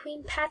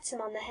 Queen pats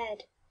him on the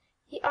head.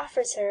 He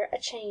offers her a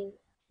chain.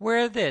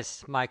 Wear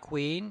this, my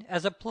queen,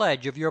 as a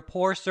pledge of your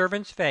poor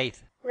servant's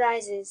faith.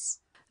 Rises.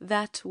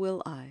 That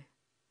will I.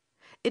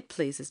 It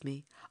pleases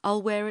me.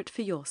 I'll wear it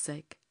for your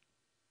sake.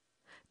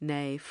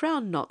 Nay,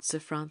 frown not, Sir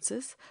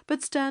Francis,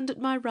 but stand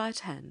at my right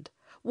hand.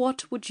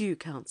 What would you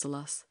counsel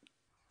us?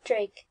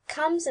 Drake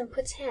comes and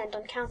puts hand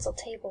on council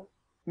table.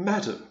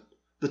 Madam,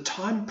 the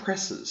time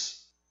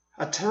presses.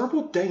 A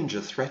terrible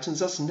danger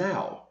threatens us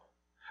now.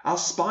 Our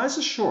spies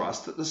assure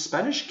us that the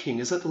Spanish king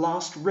is at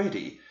last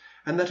ready,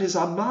 and that his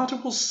Armada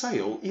will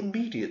sail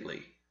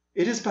immediately.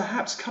 It is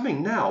perhaps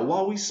coming now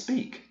while we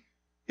speak.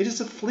 It is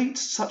a fleet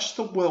such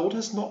the world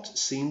has not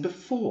seen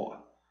before.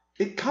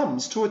 It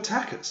comes to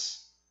attack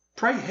us.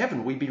 Pray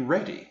heaven we be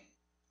ready.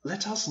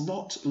 Let us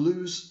not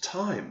lose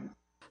time.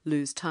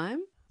 Lose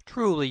time?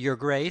 Truly, your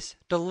grace,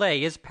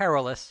 delay is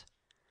perilous.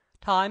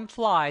 Time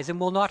flies and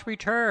will not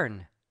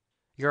return.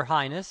 Your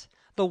highness,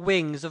 the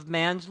wings of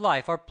man's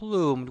life are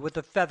plumed with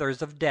the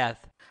feathers of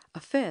death.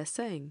 A fair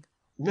saying.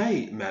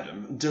 Nay,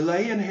 madam,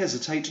 delay and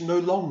hesitate no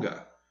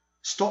longer.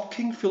 Stop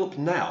King Philip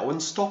now,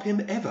 and stop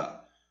him ever.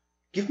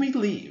 Give me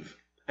leave,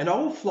 and I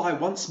will fly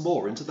once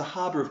more into the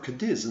harbour of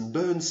Cadiz and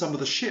burn some of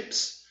the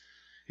ships,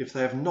 if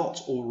they have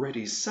not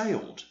already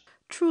sailed.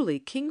 Truly,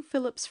 King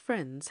Philip's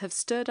friends have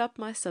stirred up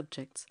my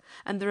subjects,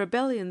 and the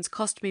rebellions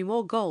cost me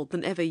more gold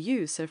than ever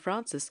you, Sir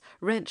Francis,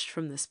 wrenched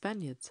from the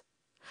Spaniards.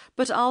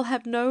 But I'll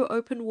have no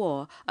open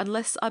war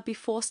unless I be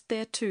forced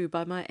thereto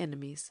by my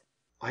enemies.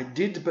 I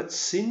did but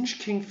singe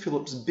King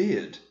Philip's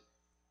beard.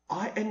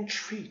 I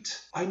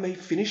entreat I may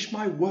finish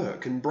my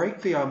work and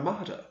break the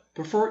Armada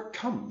before it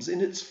comes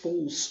in its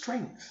full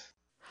strength.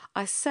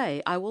 I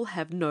say I will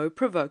have no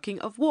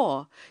provoking of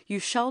war. You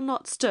shall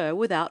not stir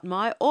without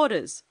my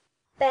orders.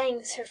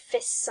 Bangs her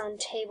fists on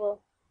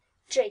table.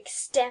 Drake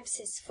stamps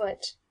his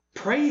foot.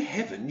 Pray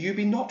heaven you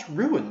be not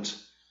ruined.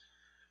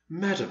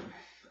 Madam,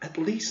 at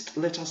least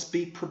let us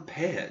be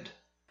prepared.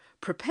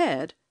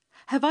 Prepared?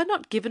 Have I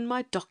not given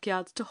my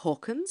dockyards to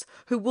Hawkins,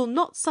 who will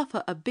not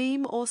suffer a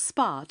beam or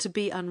spar to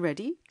be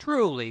unready?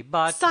 Truly,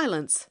 but...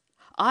 Silence!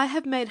 I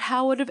have made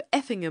Howard of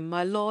Effingham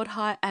my Lord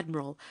High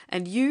Admiral,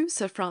 and you,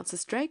 Sir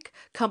Francis Drake,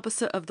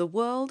 compasser of the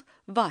world,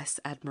 Vice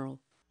Admiral.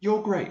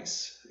 Your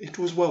Grace, it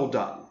was well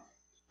done.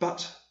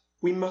 But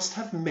we must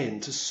have men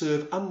to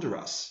serve under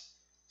us,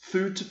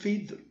 food to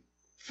feed them,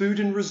 food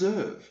in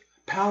reserve,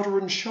 powder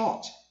and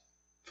shot.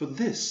 For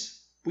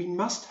this we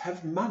must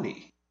have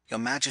money. Your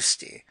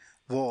Majesty,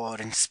 war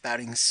and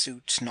sparring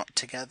suit not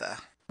together.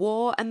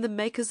 War and the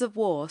makers of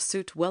war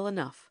suit well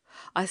enough.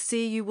 I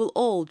see you will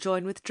all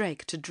join with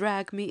Drake to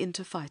drag me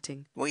into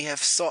fighting. We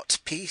have sought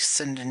peace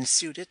and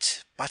ensued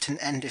it, but an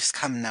end is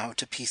come now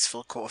to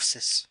peaceful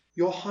courses.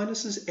 Your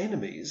Highness's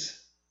enemies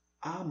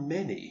are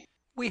many.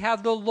 We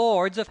have the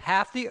lords of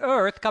half the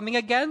earth coming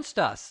against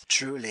us.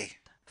 Truly.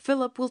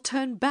 Philip will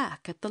turn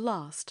back at the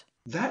last.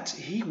 That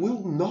he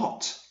will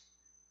not.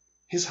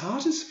 His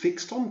heart is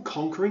fixed on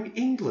conquering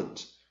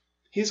England.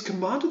 He has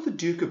commanded the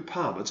Duke of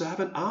Parma to have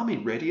an army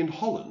ready in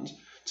Holland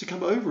to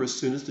come over as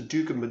soon as the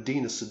Duke of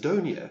Medina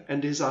Sidonia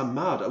and his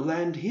Armada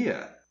land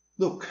here.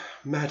 Look,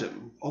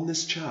 madam, on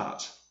this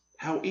chart,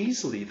 how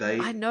easily they...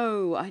 I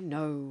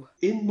know.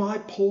 In my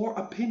poor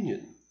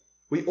opinion,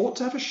 we ought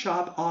to have a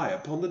sharp eye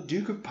upon the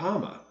Duke of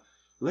Parma,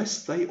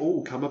 lest they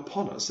all come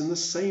upon us in the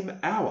same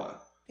hour.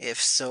 If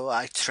so,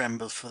 I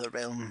tremble for the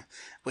realm,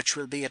 which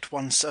will be at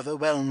once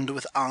overwhelmed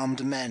with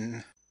armed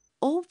men.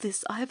 All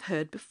this I have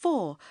heard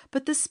before,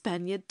 but the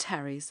Spaniard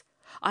tarries.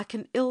 I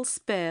can ill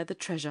spare the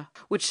treasure,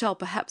 which shall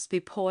perhaps be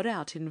poured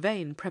out in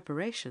vain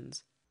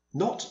preparations.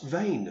 Not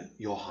vain,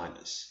 your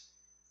Highness.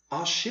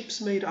 Our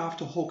ships made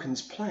after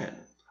Hawkins' plan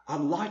are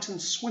light and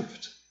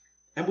swift,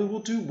 and we will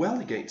do well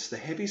against the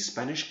heavy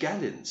Spanish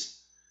galleons.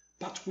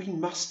 But we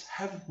must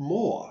have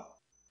more.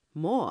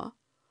 More?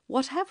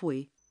 What have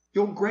we?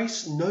 Your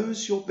Grace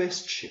knows your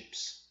best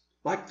ships,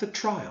 like the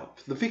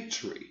Triumph, the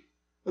Victory,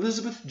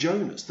 Elizabeth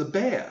Jonas, the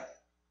Bear.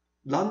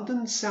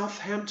 London,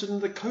 Southampton,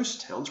 and the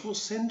coast towns will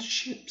send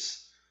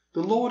ships.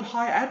 The Lord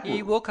High Admiral...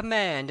 He will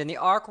command in the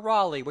Ark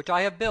Raleigh, which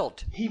I have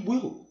built. He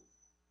will.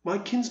 My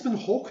kinsman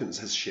Hawkins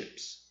has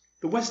ships.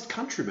 The West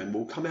Countrymen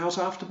will come out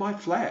after my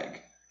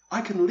flag.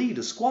 I can lead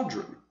a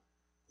squadron.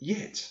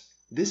 Yet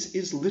this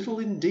is little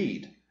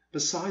indeed,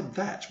 beside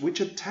that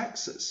which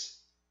attacks us.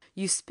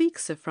 You speak,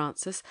 Sir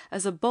Francis,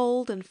 as a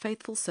bold and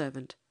faithful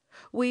servant.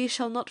 We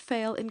shall not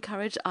fail in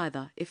courage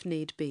either, if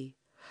need be.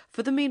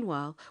 For the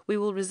meanwhile, we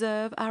will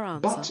reserve our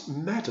answer. But,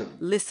 madam...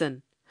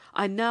 Listen.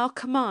 I now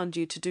command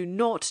you to do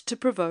naught to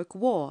provoke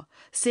war,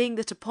 seeing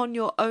that upon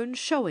your own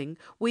showing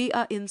we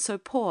are in so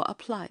poor a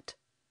plight.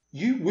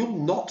 You will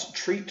not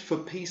treat for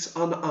peace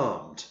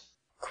unarmed.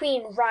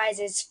 Queen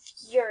rises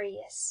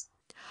furious.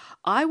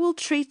 I will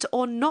treat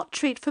or not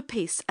treat for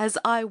peace as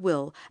I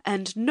will,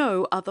 and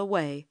no other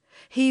way.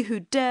 He who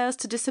dares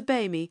to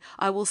disobey me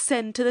I will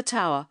send to the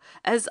Tower,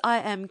 as I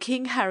am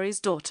King Harry's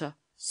daughter.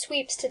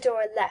 Sweeps to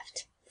door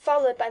left,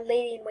 followed by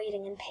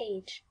lady-in-waiting and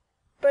page.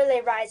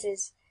 Burleigh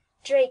rises.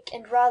 Drake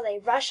and Raleigh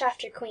rush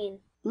after Queen.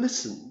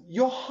 Listen,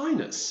 your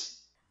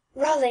Highness.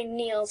 Raleigh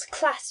kneels,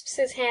 clasps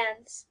his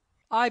hands.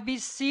 I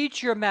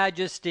beseech your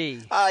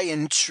Majesty. I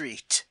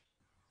entreat.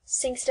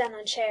 Sinks down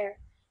on chair.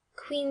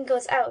 Queen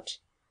goes out,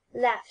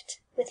 left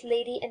with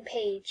lady and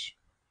page.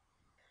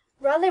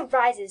 Raleigh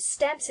rises,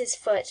 stamps his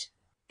foot.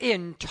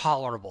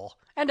 Intolerable!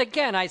 And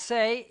again I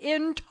say,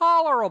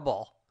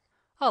 intolerable!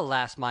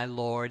 Alas, my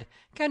lord,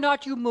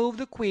 cannot you move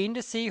the Queen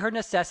to see her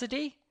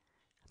necessity?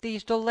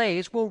 These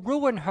delays will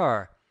ruin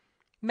her.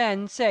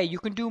 Men say you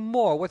can do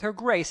more with her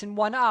Grace in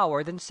 1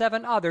 hour than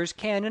 7 others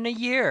can in a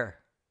year.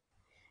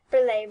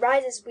 Burleigh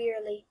rises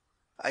wearily.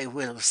 I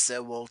will,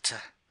 Sir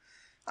Walter.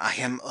 I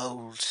am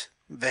old,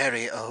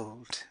 very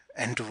old,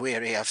 and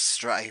weary of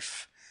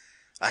strife.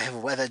 I have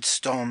weathered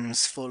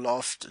storms full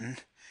often,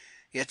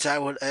 yet I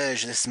will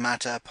urge this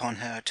matter upon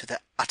her to the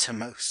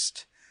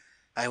uttermost.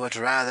 I would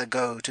rather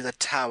go to the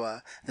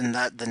Tower than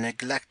that the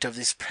neglect of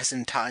this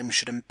present time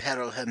should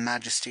imperil her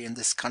Majesty in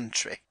this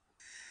country.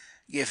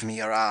 Give me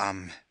your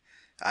arm.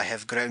 I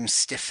have grown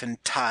stiff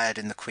and tired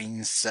in the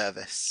Queen's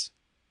service.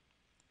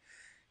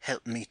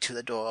 Help me to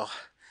the door.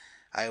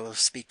 I will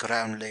speak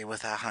roundly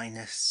with her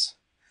Highness.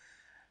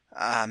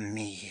 Ah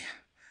me,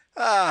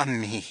 ah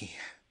me.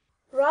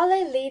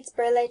 Raleigh leads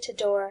Burleigh to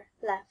door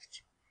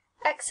left.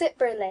 Exit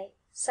Burleigh,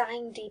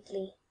 sighing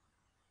deeply.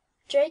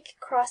 Drake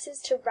crosses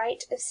to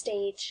right of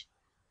stage.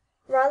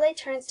 Raleigh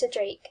turns to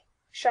Drake,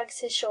 shrugs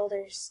his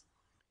shoulders.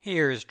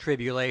 Here's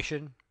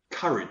tribulation.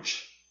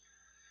 Courage.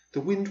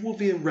 The wind will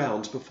veer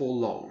round before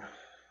long.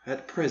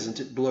 At present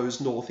it blows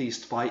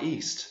northeast by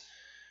east.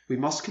 We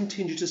must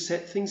continue to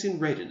set things in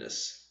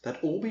readiness,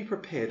 that all be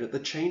prepared at the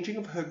changing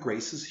of her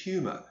Grace's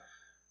humour.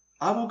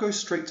 I will go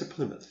straight to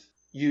Plymouth.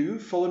 You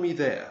follow me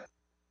there.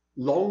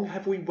 Long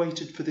have we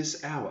waited for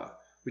this hour,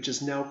 which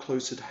is now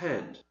close at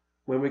hand,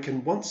 when we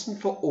can once and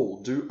for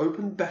all do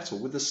open battle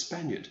with the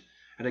Spaniard,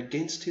 and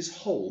against his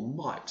whole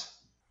might.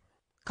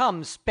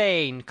 Come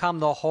Spain, come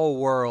the whole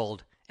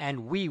world,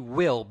 and we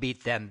will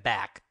beat them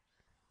back.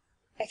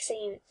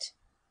 Exeunt.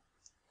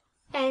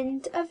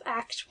 End of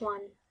Act 1.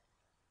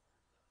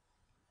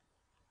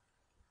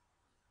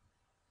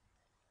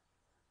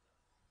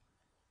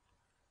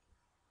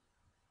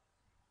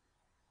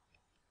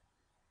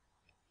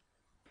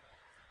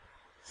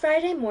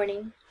 Friday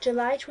morning,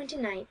 July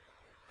 29th,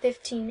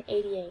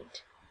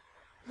 1588.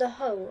 The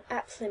Hoe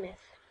at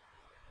Plymouth.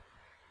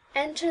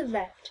 Enter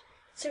left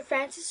Sir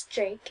Francis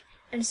Drake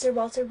and Sir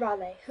Walter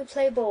Raleigh, who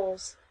play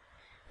bowls.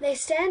 They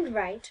stand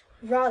right,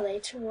 Raleigh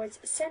towards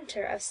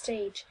centre of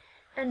stage,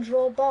 and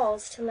roll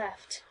balls to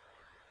left.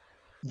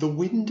 The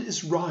wind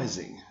is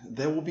rising.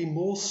 There will be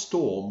more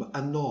storm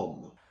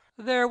anon.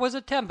 There was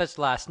a tempest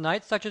last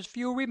night such as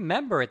few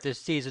remember at this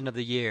season of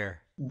the year.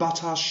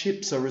 But our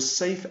ships are as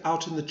safe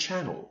out in the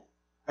Channel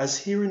as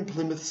here in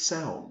Plymouth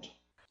Sound.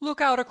 Look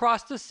out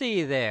across the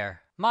sea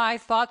there. My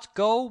thoughts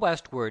go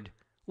westward.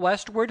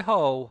 Westward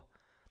ho!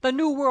 The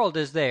New World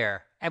is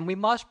there, and we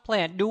must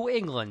plant New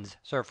Englands,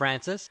 Sir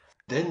Francis.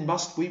 Then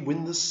must we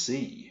win the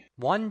sea.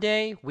 One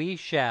day we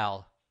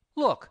shall.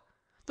 Look,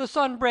 the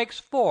sun breaks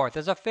forth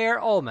as a fair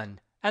omen,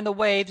 and the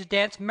waves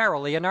dance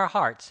merrily in our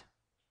hearts.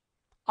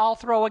 I'll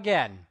throw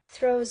again.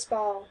 Throws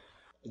ball.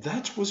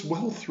 That was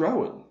well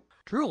thrown.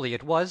 Truly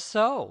it was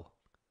so.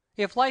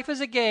 If life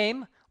is a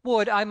game,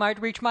 would I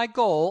might reach my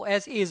goal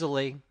as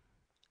easily.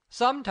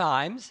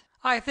 Sometimes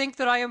I think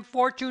that I am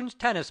Fortune's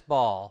tennis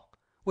ball,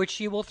 which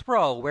she will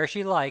throw where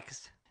she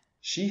likes.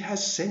 She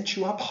has sent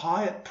you up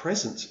high at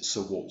present,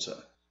 Sir Walter.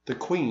 The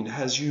Queen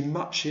has you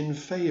much in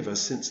favour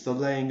since the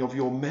laying of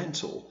your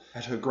mantle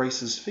at her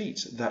Grace's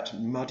feet that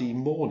muddy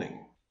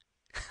morning.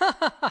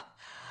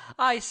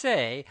 I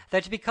say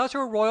that because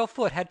her royal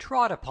foot had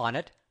trod upon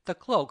it, the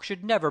cloak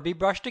should never be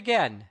brushed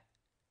again.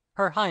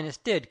 Her Highness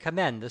did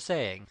commend the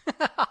saying.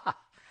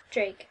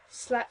 Drake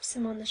slaps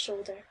him on the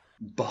shoulder.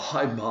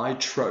 By my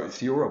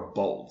troth, you're a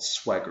bold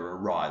swaggerer,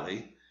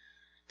 Riley.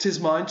 'Tis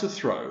mine to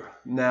throw.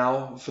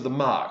 Now for the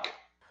mark.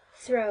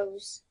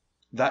 Throws.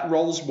 That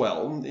rolls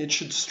well. It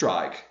should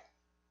strike.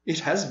 It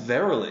has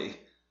verily.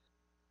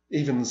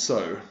 Even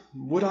so,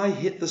 would I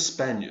hit the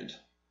Spaniard?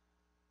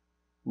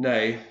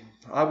 Nay,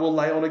 I will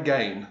lay on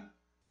again.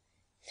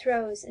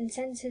 Throws and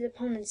sends his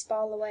opponent's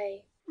ball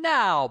away.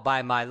 Now,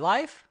 by my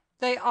life,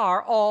 they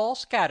are all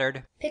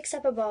scattered. Picks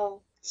up a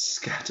ball.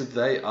 Scattered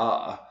they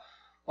are.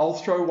 I'll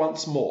throw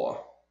once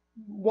more.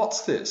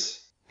 What's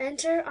this?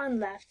 Enter on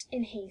left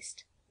in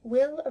haste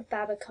Will of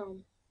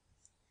Babacombe.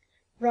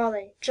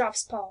 Raleigh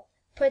drops ball.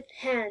 Put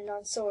hand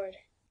on sword.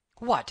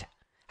 What?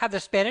 Have the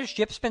Spanish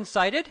ships been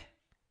sighted?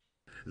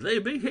 They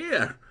be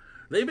here.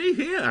 They be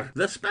here.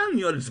 The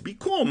Spaniards be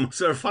come,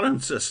 Sir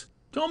Francis.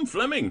 Tom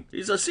Fleming,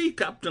 he's a sea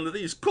captain of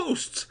these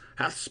coasts,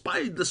 hath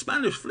spied the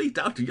Spanish fleet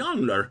out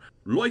yonder,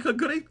 like a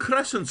great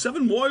crescent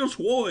 7 miles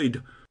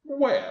wide.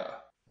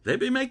 Where? They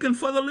be making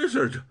for the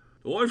Lizard.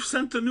 I've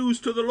sent the news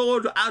to the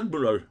Lord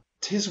Admiral.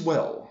 'Tis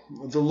well.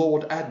 The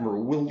Lord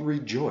Admiral will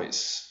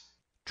rejoice.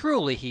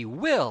 Truly he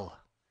will.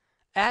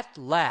 At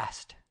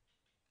last.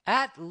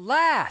 At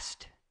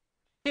last.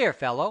 Here,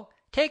 fellow,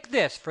 take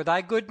this for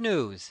thy good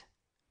news.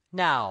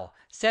 Now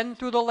send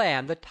through the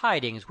land the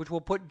tidings which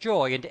will put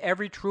joy into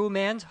every true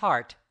man's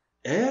heart.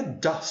 Ere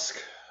dusk,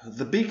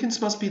 the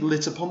beacons must be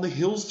lit upon the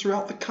hills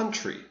throughout the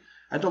country,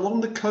 and along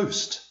the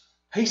coast.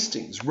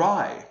 Hastings,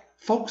 Rye,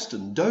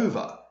 Folkestone,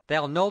 Dover.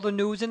 They'll know the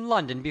news in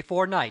London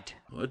before night.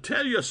 I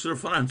tell you, Sir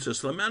Francis,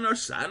 the men are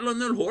saddling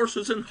their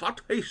horses in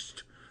hot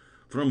haste.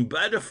 From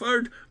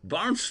Bedford,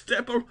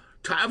 Barnstaple,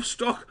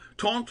 Tavistock,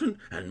 Taunton,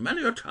 and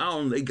many a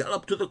town they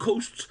gallop to the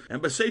coasts,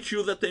 and beseech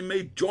you that they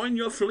may join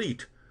your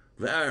fleet.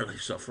 Verily,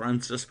 Sir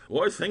Francis,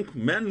 I think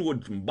men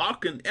would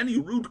embark in any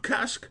rude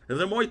cask, if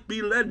they might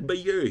be led by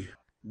ye.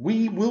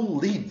 We will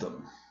lead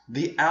them.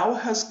 The hour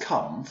has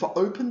come for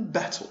open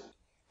battle.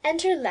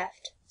 Enter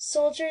left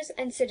soldiers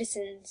and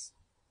citizens.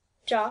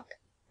 Jock,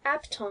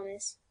 Ap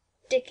Thomas,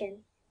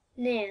 Dickon,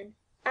 Nan,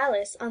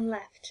 Alice on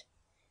left.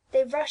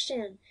 They rush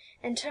in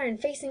and turn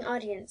facing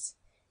audience.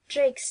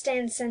 Drake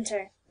stands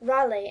centre,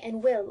 Raleigh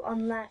and Will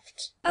on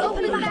left.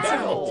 Open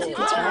battle! To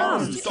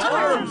arms! To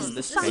arms!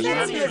 The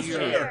Spaniards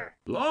here!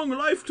 Long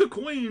life to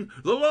Queen,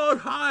 the Lord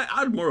High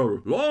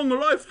Admiral! Long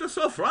life to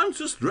Sir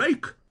Francis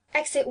Drake!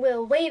 Exit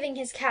Will, waving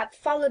his cap,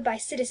 followed by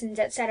citizens,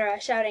 etc.,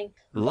 shouting,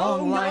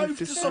 Long life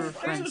to Sir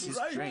Francis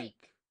Drake!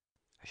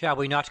 Shall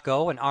we not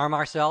go and arm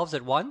ourselves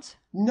at once?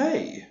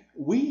 Nay,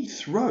 we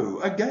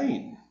throw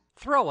again.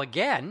 Throw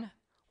again?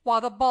 Why,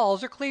 the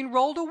balls are clean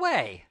rolled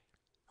away.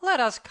 Let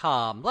us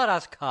come, let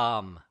us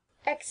come.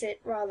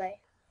 Exit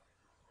Raleigh.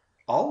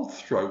 I'll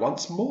throw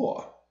once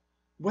more.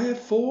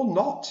 Wherefore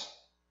not?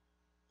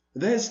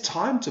 There's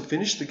time to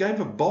finish the game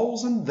of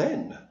bowls and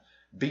then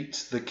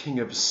beat the King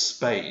of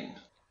Spain.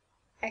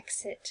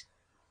 Exit.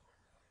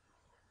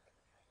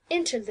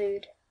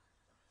 Interlude.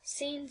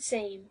 Scene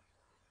same.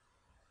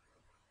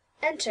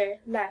 Enter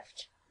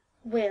left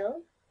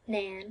Will,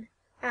 Nan,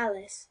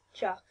 Alice,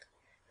 Jock,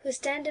 who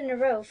stand in a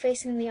row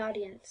facing the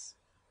audience.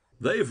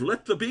 They've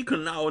lit the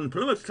beacon now in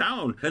Plymouth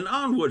town, and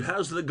onward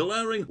has the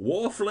glaring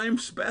war flame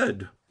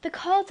sped. The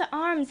call to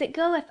arms it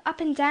goeth up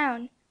and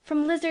down,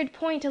 from Lizard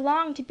Point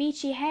along to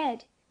Beachy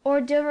Head. O'er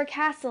Dover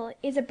Castle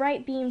is a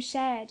bright beam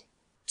shed.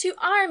 To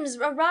arms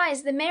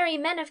arise the merry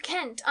men of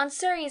Kent, on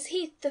Surrey's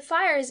heath the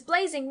fire is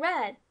blazing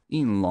red.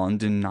 In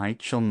London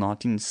night shall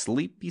not in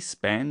sleep be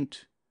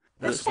spent.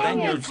 The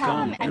Spaniards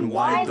come, and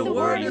wide the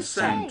word is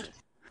sent.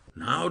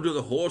 Now do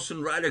the horse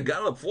and rider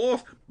gallop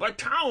forth, by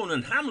town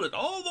and hamlet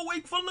all the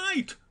wakeful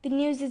night. The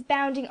news is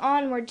bounding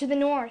onward to the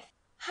north.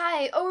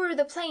 High o'er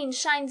the plain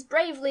shines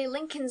bravely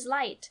Lincoln's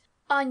light.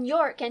 On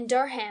York and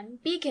Durham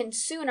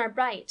beacons soon are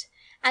bright,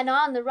 and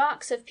on the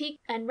rocks of Peak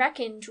and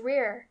Wrekin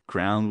drear.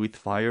 Crowned with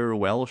fire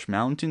Welsh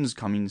mountains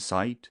come in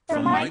sight.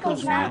 From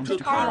Michael's Mount to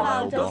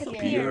Carlisle doth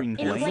appear, in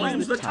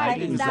flames the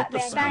tidings that the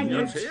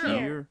Spaniards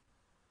hear.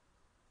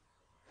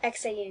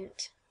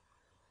 Exeunt.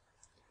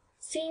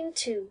 Scene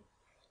 2.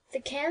 The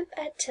camp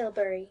at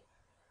Tilbury.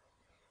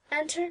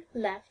 Enter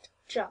left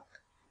Jock.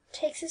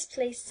 Takes his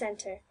place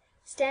centre,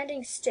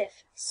 standing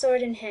stiff,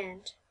 sword in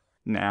hand.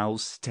 Now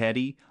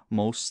steady,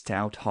 most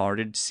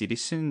stout-hearted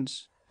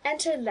citizens.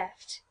 Enter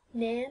left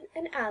Nan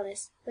and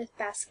Alice with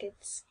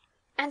baskets.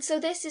 And so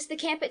this is the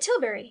camp at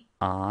Tilbury.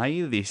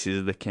 Aye, this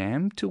is the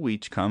camp to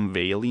which come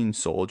valiant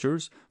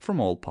soldiers from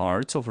all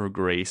parts of her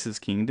Grace's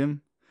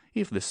kingdom.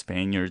 If the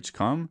Spaniards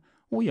come,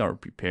 we are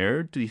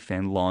prepared to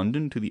defend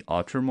London to the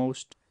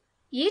uttermost.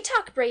 Ye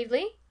talk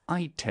bravely.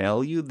 I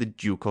tell you, the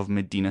Duke of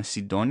Medina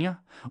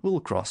Sidonia will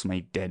cross my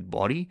dead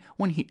body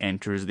when he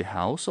enters the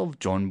house of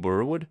John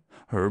Burwood,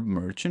 herb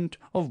merchant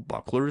of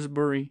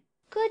Bucklersbury.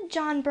 Good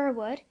John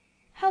Burwood,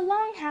 how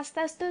long hast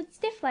thou stood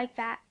stiff like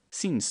that?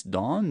 Since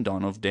dawn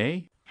of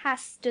day.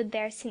 Hast stood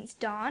there since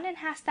dawn, and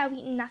hast thou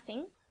eaten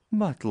nothing?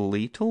 But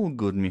little,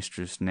 good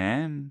Mistress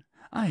Nan.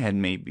 I had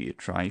maybe a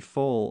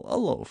trifle, a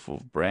loaf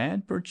of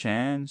bread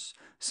perchance,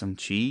 some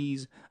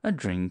cheese, a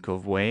drink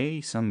of whey,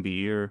 some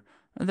beer.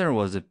 There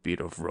was a bit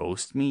of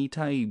roast meat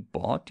I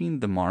bought in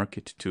the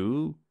market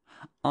too.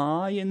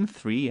 Aye, and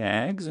 3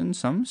 eggs and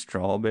some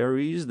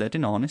strawberries that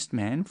an honest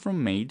man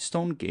from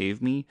Maidstone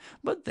gave me,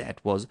 but that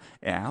was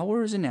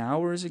hours and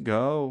hours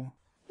ago.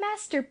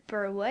 Master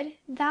Burwood,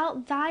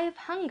 thou'lt die of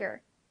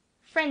hunger.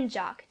 Friend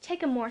Jock,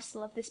 take a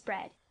morsel of this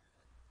bread.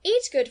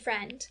 Eat, good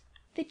friend.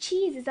 The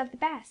cheese is of the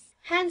best.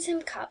 Hands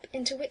him cup,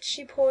 into which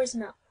she pours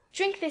milk.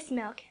 Drink this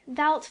milk,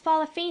 thou'lt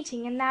fall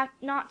a-fainting, and thou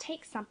not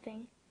take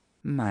something.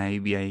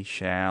 Maybe I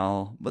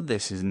shall, but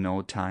this is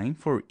no time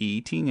for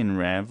eating and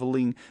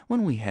revelling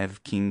when we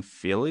have King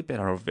Philip at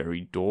our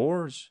very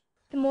doors.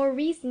 The more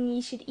reason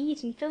ye should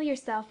eat and fill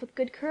yourself with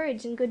good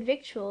courage and good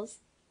victuals.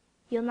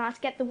 You'll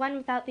not get the one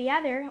without the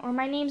other, or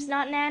my name's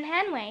not Nan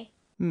Hanway.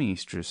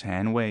 Mistress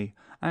Hanway,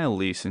 I'll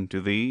listen to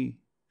thee.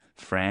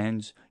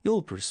 Friends,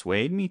 you'll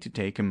persuade me to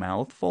take a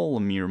mouthful, a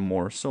mere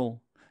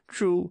morsel.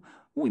 True,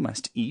 we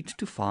must eat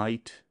to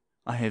fight.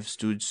 I have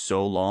stood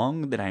so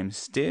long that I am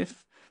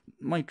stiff.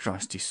 My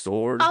trusty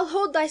sword. I'll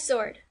hold thy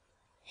sword.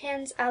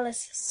 Hands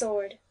Alice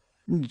sword.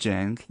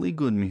 Gently,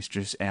 good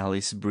Mistress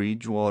Alice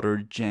Bridgewater,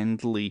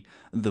 gently.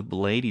 The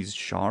blade is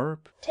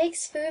sharp.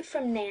 Takes food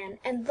from Nan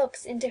and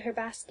looks into her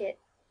basket.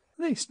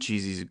 This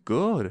cheese is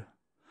good.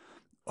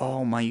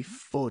 Oh, my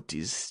foot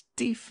is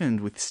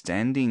stiffened with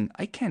standing.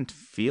 I can't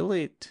feel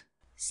it.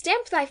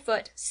 Stamp thy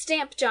foot.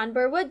 Stamp, John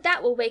Burwood.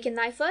 That will waken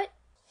thy foot.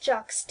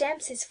 Jock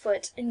stamps his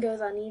foot and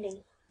goes on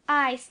eating.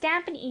 Aye,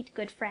 stamp and eat,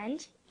 good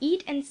friend.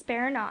 Eat and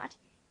spare not.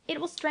 It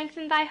will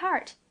strengthen thy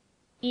heart.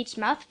 Each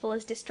mouthful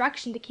is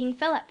destruction to King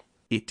Philip.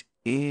 It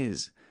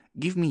is.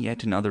 Give me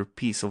yet another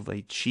piece of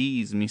thy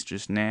cheese,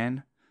 Mistress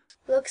Nan.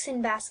 Looks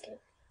in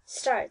basket.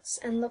 Starts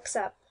and looks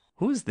up.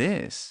 Who's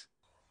this?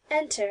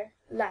 Enter,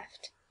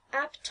 left,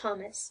 Ap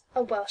Thomas,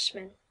 a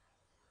Welshman.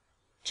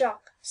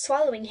 Jock,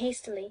 swallowing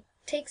hastily,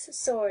 takes a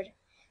sword,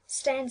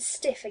 stands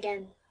stiff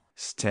again.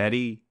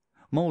 Steady,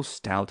 most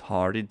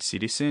stout-hearted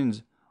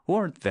citizens. Who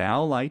art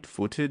thou,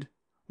 light-footed?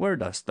 Where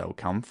dost thou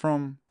come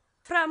from?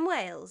 From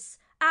Wales.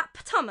 Ap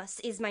Thomas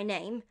is my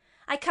name.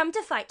 I come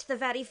to fight the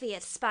very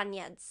fierce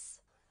Spaniards.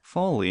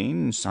 Fall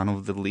in, son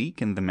of the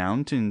Leek and the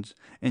mountains,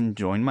 and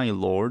join my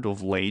lord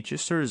of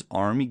Leicester's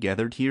army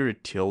gathered here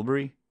at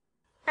Tilbury.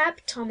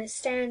 Ap Thomas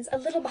stands a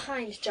little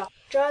behind Jock,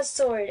 draws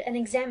sword and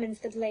examines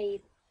the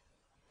blade.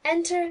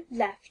 Enter,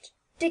 left,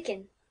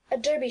 Dickon, a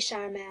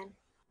Derbyshire man.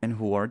 And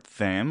who art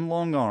them,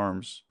 long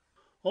arms?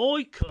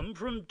 I come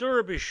from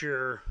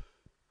Derbyshire.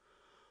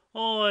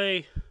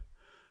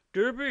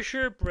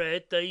 Derbyshire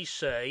bred, they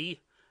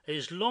say,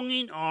 is long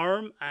in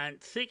arm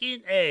and thick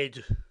in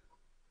head.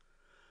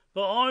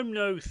 But I'm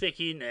no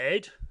thick in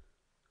head.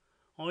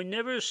 I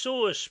never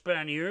saw a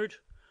Spaniard,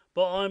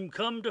 but I'm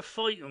come to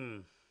fight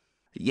 'em.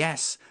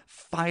 Yes,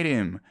 fight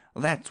him.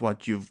 That's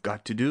what you've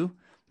got to do.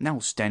 Now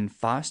stand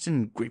fast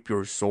and grip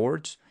your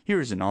swords.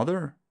 Here's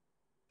another.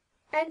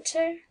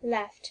 Enter,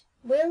 left,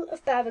 Will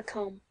of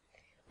Babbicombe,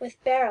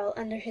 with barrel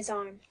under his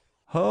arm.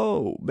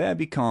 Ho,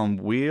 Babbicombe,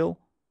 Will.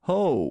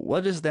 Ho,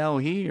 what is thou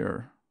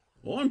here?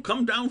 I'm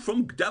come down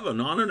from Devon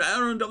on an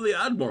errand of the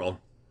Admiral.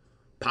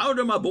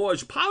 Powder, my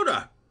boys,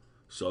 powder!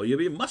 So ye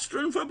be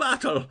mustering for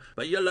battle,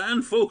 but ye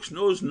land folks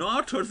knows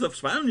naught of the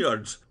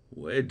Spaniards.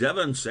 We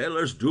Devon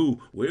sailors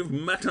do, we've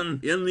met in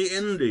the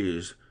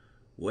Indies.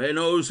 We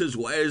knows his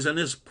ways and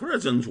his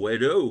prisons, we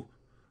do.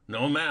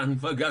 No man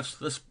forgets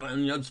the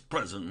Spaniards'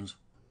 prisons.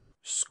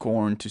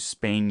 Scorn to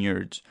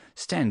Spaniards,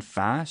 stand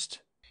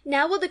fast.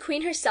 Now will the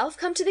Queen herself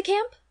come to the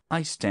camp?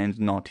 I stand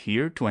not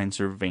here to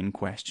answer vain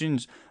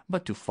questions,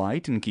 but to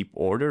fight and keep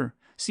order.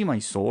 See my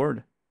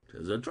sword.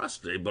 'Tis a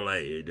trusty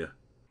blade.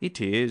 It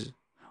is.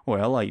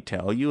 Well, I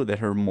tell you that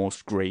her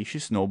most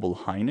gracious noble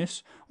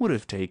highness would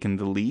have taken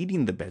the lead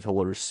in the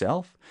battle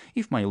herself,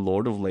 if my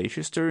lord of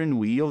Leicester and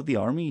we of the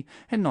army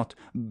had not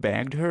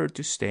begged her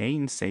to stay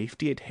in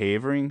safety at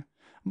Havering.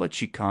 But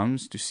she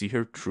comes to see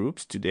her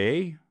troops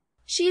today.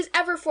 She is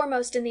ever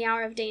foremost in the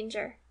hour of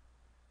danger.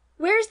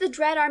 Where is the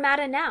dread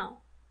Armada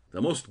now?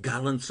 The most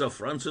gallant Sir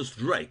Francis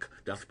Drake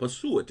doth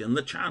pursue it in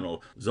the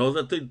Channel, so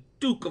that the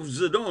Duke of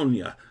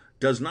Sidonia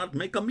does not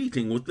make a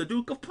meeting with the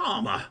Duke of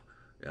Parma.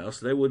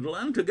 Else they would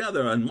land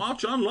together and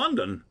march on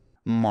London.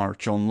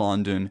 March on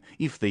London.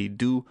 If they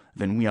do,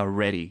 then we are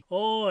ready.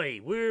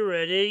 Aye, we're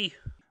ready.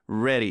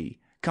 Ready.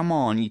 Come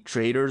on, ye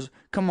traitors.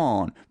 Come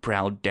on,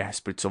 proud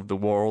despots of the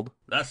world.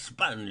 The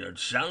Spaniards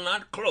shall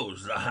not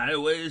close the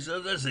highways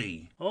of the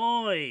sea.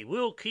 Aye,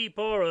 we'll keep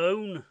our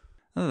own.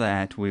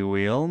 That we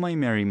will, my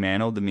merry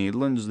men of the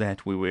Midlands,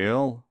 that we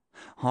will.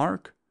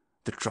 Hark,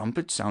 the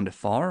trumpets sound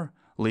afar.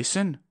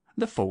 Listen,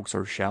 the folks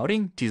are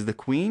shouting. 'Tis the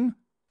Queen.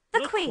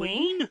 The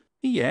Queen?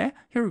 Yeah,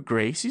 her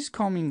grace is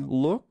coming,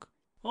 look.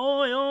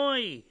 Aye,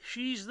 aye,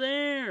 she's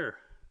there.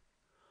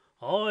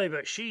 Aye,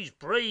 but she's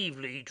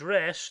bravely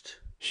dressed.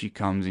 She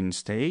comes in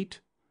state.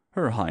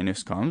 Her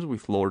Highness comes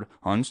with Lord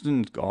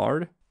Hunsdon's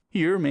guard.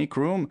 Here, make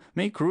room,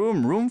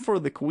 room for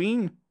the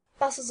Queen.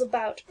 Bustles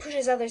about,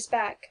 pushes others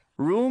back.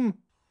 Room.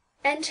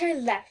 Enter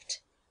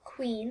left,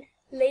 Queen,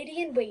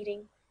 Lady in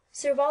Waiting,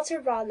 Sir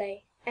Walter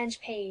Raleigh, and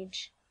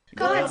Page.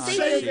 God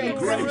save your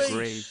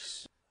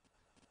grace.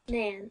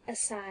 Nan,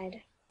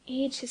 aside.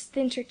 Age has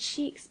thinned her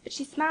cheeks, but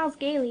she smiles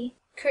gaily.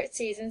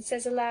 Curtsies and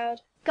says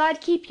aloud,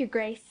 God keep your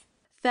grace.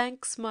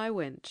 Thanks, my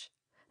wench.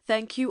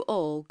 Thank you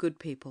all, good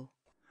people.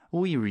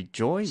 We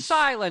rejoice.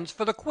 Silence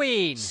for the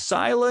Queen!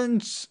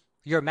 Silence!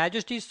 Your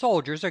Majesty's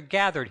soldiers are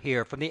gathered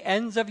here from the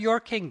ends of your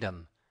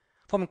kingdom.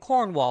 From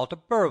Cornwall to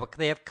Berwick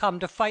they have come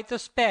to fight the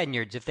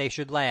Spaniards if they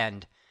should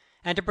land,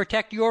 and to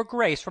protect your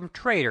grace from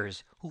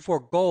traitors who for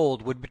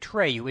gold would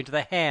betray you into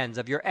the hands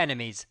of your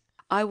enemies.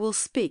 I will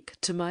speak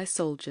to my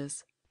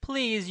soldiers.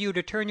 Please you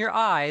to turn your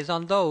eyes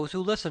on those who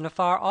listen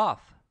afar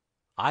off.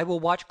 I will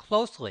watch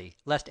closely,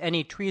 lest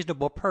any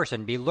treasonable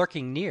person be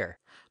lurking near.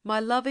 My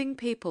loving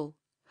people,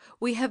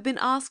 we have been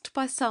asked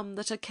by some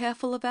that are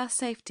careful of our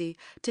safety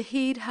to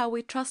heed how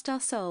we trust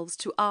ourselves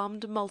to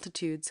armed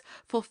multitudes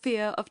for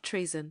fear of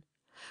treason.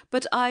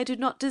 But I do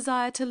not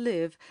desire to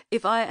live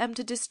if I am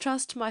to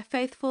distrust my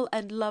faithful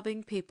and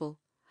loving people.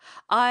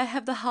 I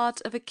have the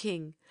heart of a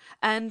king,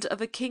 and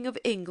of a king of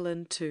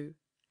England too,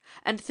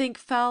 and think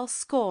foul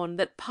scorn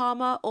that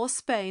Parma or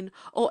Spain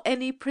or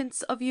any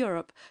prince of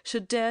Europe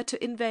should dare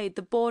to invade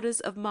the borders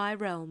of my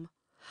realm.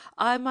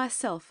 I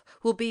myself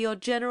will be your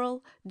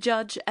general,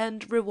 judge,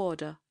 and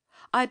rewarder.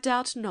 I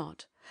doubt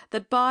not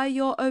that by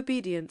your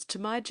obedience to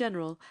my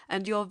general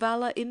and your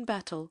valour in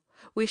battle,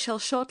 we shall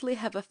shortly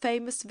have a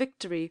famous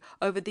victory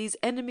over these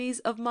enemies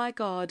of my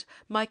God,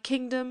 my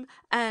kingdom,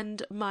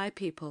 and my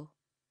people.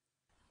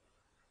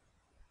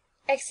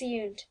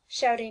 Exeunt,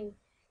 shouting,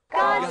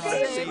 God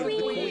save the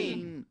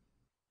Queen!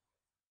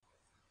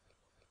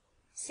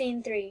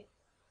 Scene 3.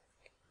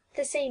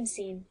 The same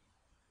scene.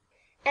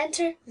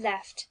 Enter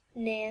left,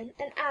 Nan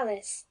and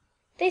Alice.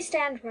 They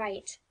stand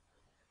right.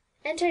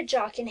 Enter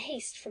Jock in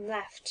haste from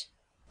left.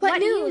 What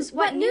news?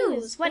 What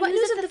news? What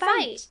news of the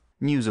fight?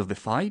 News of the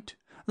fight?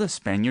 The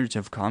Spaniards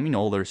have come in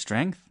all their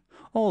strength.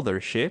 All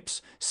their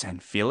ships, San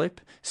Philip,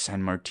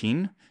 San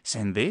Martin,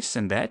 San this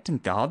and that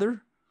and the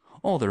other.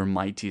 All their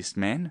mightiest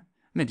men,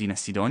 Medina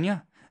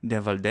Sidonia, de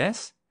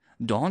Valdez,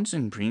 dons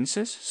and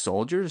princes,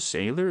 soldiers,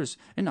 sailors,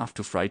 enough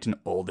to frighten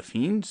all the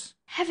fiends.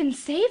 Heaven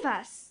save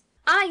us!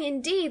 Aye,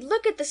 indeed,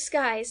 look at the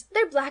skies,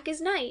 they're black as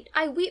night.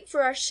 I weep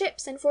for our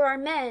ships and for our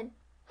men.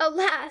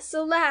 Alas,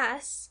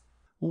 alas!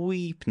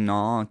 Weep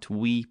not,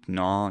 weep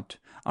not.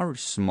 Our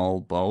small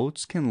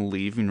boats can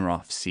live in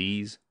rough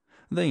seas.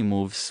 They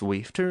move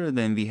swifter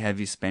than the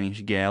heavy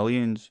Spanish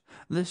galleons.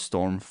 The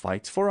storm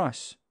fights for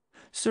us.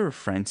 Sir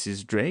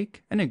Francis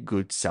Drake and a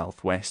good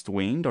southwest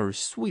wind are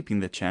sweeping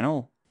the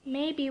channel.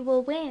 Maybe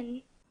we'll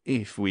win.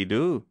 If we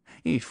do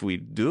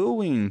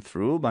win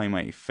through, by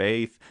my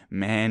faith,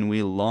 man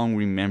will long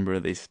remember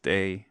this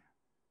day.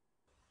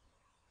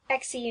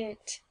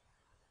 Exeunt.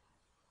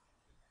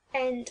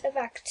 End of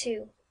Act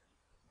 2.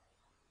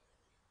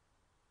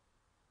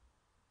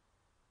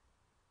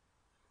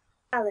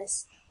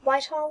 Alice,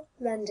 Whitehall,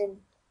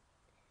 London.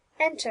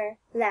 Enter,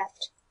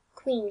 left,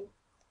 Queen,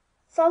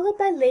 followed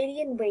by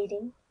Lady in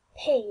Waiting,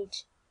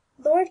 Page,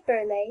 Lord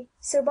Burleigh,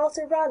 Sir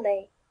Walter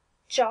Raleigh,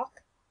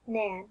 Jock,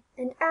 Nan,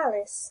 and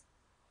Alice.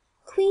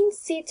 Queen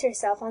seats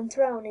herself on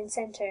throne in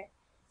centre,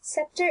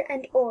 sceptre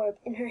and orb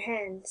in her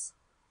hands.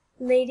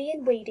 Lady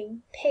in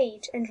waiting,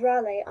 page and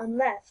Raleigh on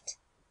left,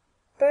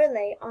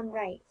 Burleigh on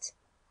right.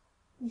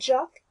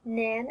 Jock,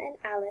 Nan, and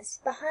Alice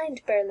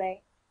behind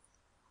Burleigh,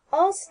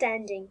 all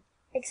standing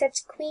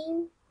except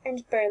Queen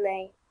and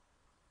Burleigh.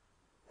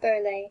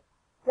 Burleigh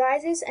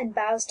rises and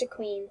bows to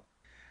Queen.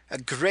 A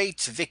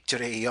great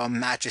victory, your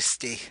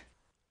majesty.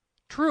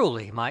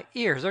 Truly, my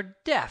ears are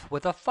deaf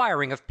with the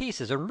firing of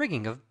pieces and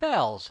ringing of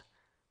bells.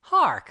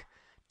 Hark!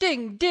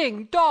 Ding,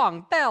 ding,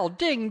 dong, bell,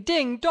 ding,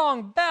 ding,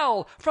 dong,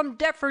 bell! From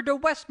Deptford to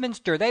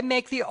Westminster they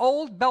make the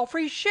old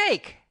belfry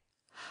shake.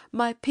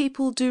 My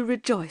people do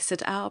rejoice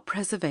at our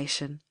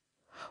preservation.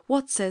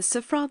 What says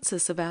Sir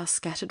Francis of our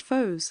scattered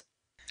foes?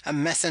 A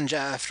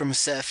messenger from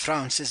Sir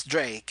Francis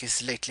Drake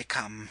is lately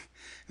come.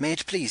 May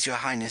it please your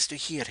highness to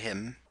hear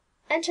him.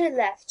 Enter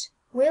left,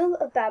 Will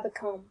of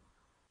Babbicombe.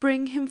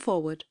 Bring him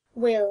forward.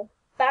 Will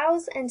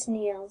bows and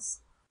kneels.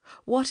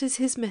 What is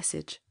his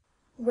message?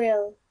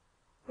 Will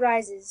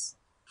rises.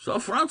 Sir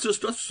Francis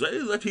doth say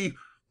that he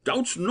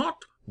doubts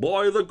not,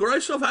 by the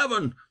grace of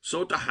heaven,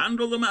 so to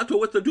handle the matter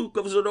with the Duke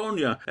of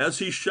Sidonia, as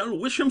he shall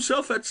wish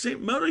himself at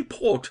St. Mary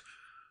Port,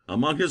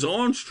 among his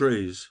orange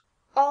trees.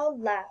 All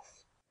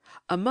laugh.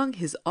 Among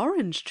his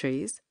orange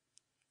trees?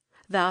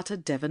 Thou'rt a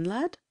Devon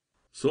lad?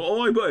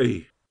 So I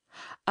be.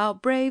 Our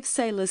brave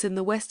sailors in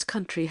the west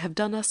country have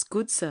done us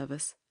good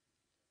service.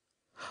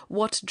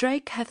 What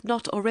Drake hath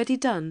not already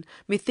done,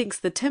 methinks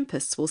the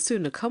tempests will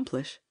soon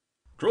accomplish.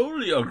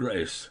 Truly, your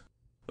grace,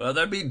 for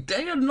there be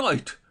day and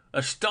night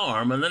a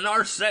storm in the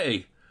North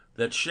Sea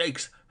that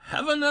shakes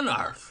heaven and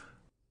earth.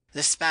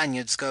 The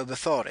Spaniards go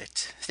before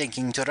it,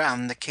 thinking to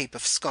round the Cape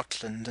of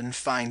Scotland and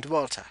find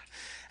water,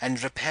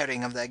 and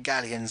repairing of their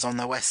galleons on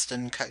the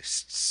western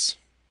coasts.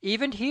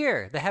 Even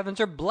here the heavens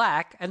are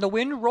black and the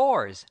wind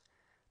roars.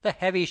 The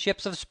heavy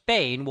ships of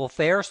Spain will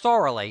fare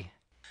sorely.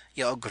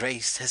 Your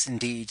grace has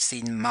indeed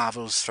seen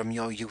marvels from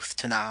your youth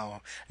to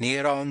now,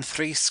 near on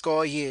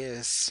 60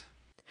 years.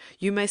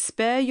 You may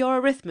spare your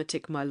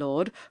arithmetic, my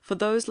lord, for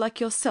those like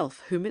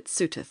yourself whom it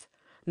suiteth.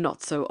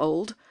 Not so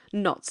old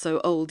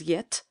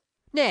yet.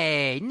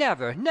 Nay,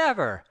 never,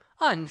 never!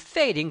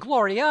 Unfading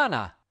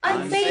Gloriana!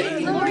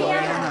 Unfading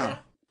Gloriana!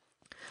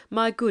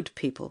 My good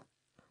people.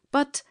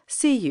 But,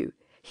 see you,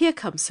 here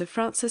comes Sir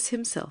Francis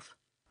himself.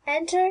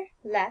 Enter,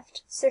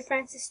 left, Sir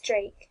Francis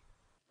Drake.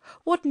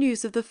 What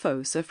news of the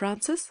foe, Sir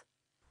Francis?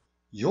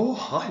 Your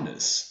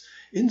highness,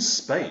 in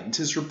Spain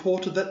 'tis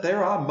reported that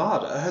their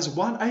Armada has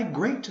won a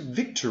great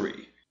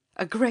victory.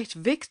 A great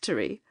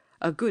victory?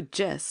 A good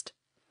jest.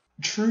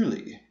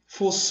 Truly,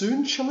 for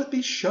soon shall it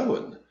be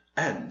shown,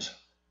 and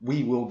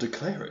we will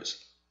declare it,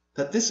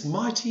 that this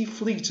mighty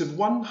fleet of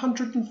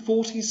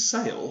 140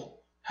 sail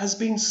has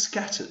been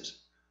scattered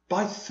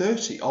by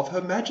 30 of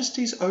Her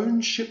Majesty's own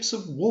ships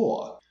of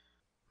war.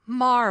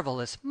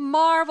 Marvellous,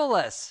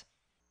 marvellous!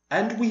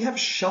 And we have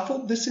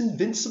shuffled this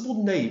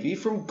invincible navy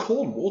from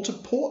Cornwall to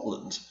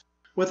Portland,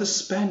 where the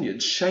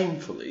Spaniards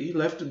shamefully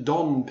left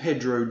Don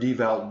Pedro de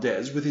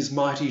Valdez with his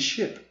mighty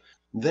ship.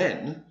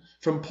 Then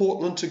from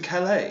Portland to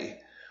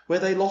Calais, where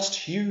they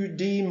lost Hugh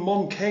de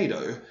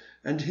Moncado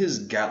and his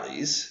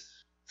galleys.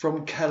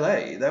 From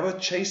Calais they were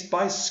chased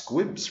by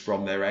squibs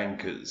from their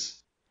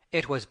anchors.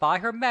 It was by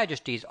Her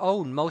Majesty's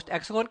own most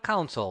excellent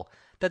counsel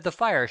that the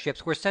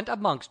fire-ships were sent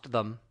amongst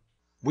them.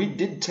 We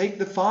did take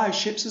the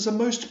fire-ships as a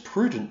most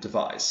prudent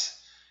device.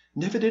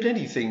 Never did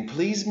anything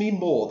please me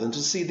more than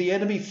to see the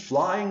enemy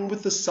flying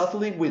with the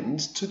southerly wind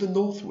to the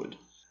northward,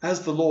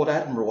 as the Lord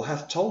Admiral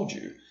hath told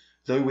you,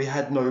 though we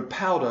had no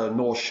powder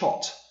nor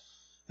shot,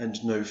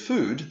 and no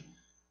food,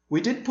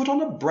 we did put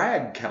on a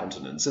brag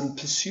countenance and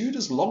pursued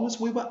as long as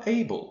we were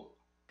able.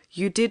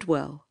 You did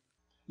well.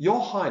 Your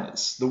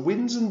highness, the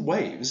winds and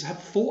waves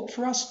have fought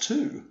for us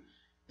too.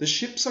 The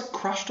ships are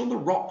crushed on the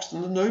rocks,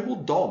 and the noble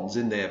dons,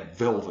 in their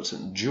velvet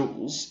and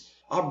jewels,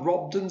 are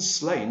robbed and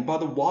slain by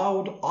the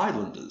wild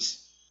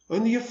islanders.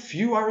 Only a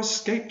few are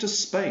escaped to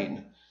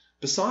Spain,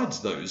 besides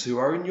those who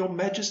are in your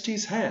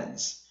majesty's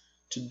hands,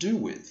 to do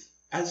with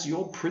as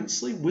your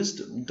princely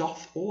wisdom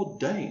doth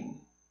ordain.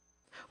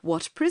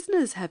 What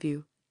prisoners have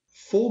you?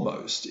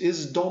 Foremost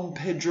is Don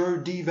Pedro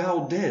de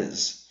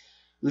Valdez,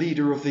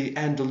 leader of the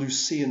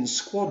Andalusian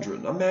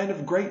squadron, a man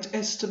of great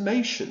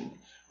estimation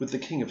with the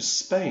King of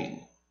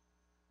Spain.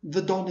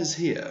 The Don is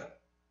here.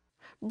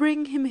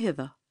 Bring him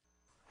hither.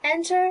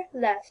 Enter,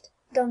 left,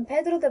 Don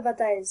Pedro de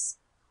Valdez.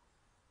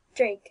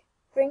 Drake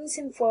brings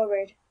him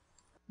forward.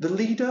 The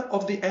leader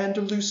of the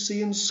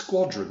Andalusian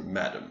squadron,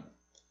 madam.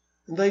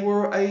 They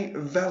were a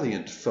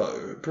valiant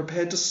foe,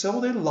 prepared to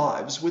sell their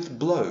lives with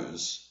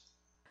blows.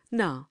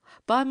 Now,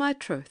 by my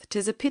troth,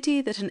 'tis a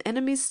pity that an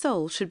enemy's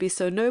soul should be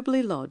so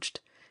nobly lodged.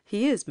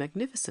 He is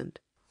magnificent.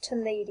 To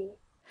lady.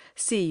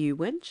 See you,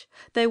 wench,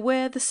 they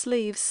wear the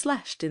sleeves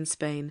slashed in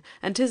Spain,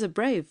 and 'tis a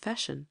brave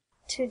fashion.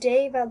 To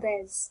de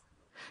Valdez.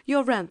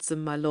 Your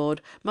ransom, my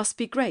lord, must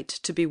be great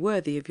to be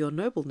worthy of your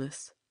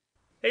nobleness.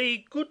 A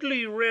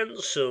goodly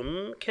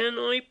ransom can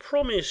I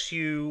promise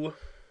you.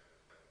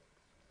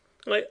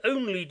 I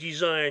only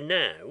desire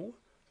now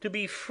to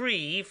be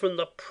free from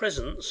the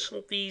presence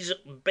of these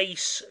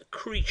base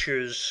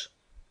creatures.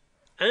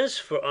 As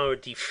for our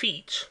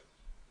defeat,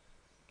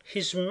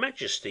 His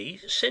Majesty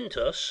sent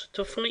us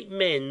to fight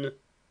men,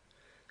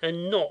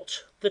 and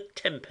not the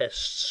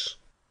tempests.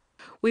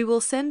 We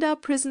will send our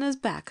prisoners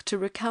back to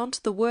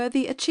recount the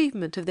worthy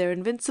achievement of their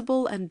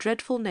invincible and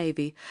dreadful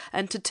navy,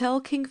 and to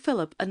tell King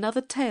Philip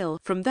another tale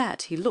from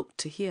that he looked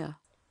to hear.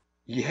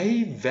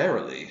 Yea,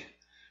 verily,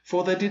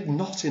 for they did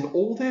not in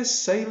all their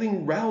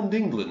sailing round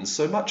England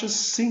so much as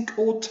sink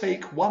or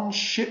take one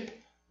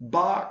ship,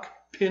 bark,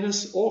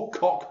 pinnace, or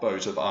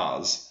cockboat of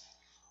ours,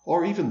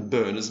 or even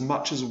burn as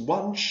much as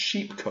one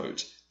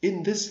sheepcote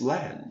in this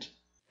land.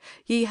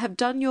 Ye have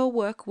done your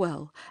work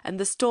well, and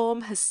the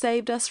storm has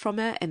saved us from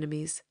our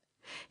enemies.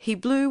 He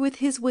blew with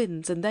his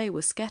winds, and they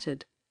were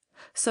scattered.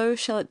 So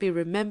shall it be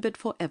remembered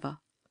for ever.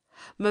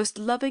 Most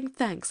loving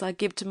thanks I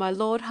give to my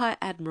Lord High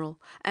Admiral,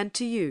 and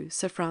to you,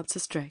 Sir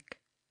Francis Drake.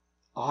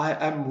 I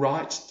am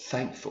right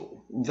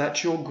thankful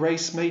that your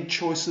grace made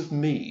choice of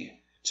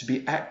me to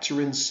be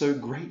actor in so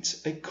great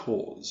a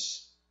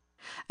cause.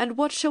 And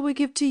what shall we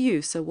give to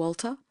you, Sir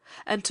Walter,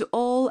 and to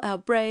all our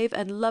brave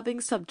and loving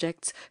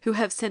subjects who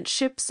have sent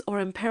ships or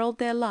imperilled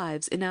their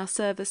lives in our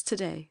service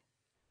today?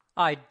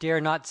 I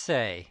dare not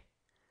say.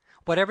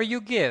 Whatever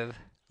you give,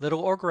 little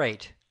or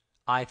great,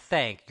 I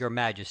thank your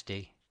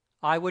Majesty.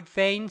 I would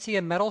fain see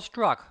a medal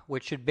struck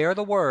which should bear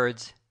the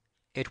words,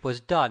 "It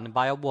was done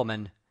by a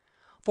woman,"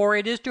 for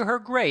it is to her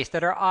grace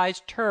that our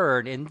eyes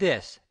turn in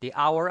this the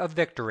hour of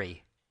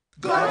victory.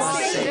 God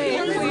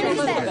save Queen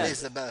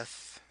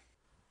Elizabeth!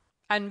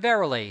 And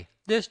verily,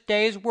 this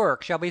day's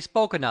work shall be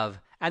spoken of,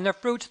 and the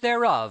fruits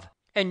thereof,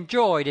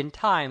 enjoyed in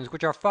times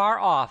which are far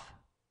off.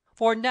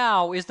 For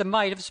now is the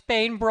might of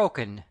Spain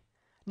broken,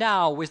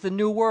 now is the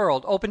new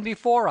world opened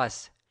before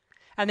us,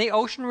 and the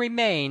ocean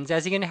remains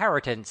as the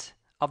inheritance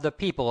of the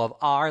people of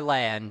our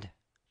land.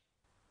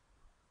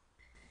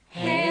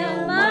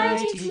 Hail,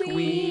 mighty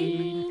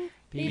Queen,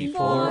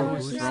 before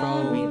whose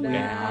throne we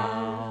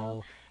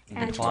bow,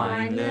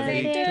 entwine the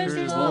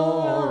victor's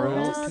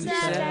laurels to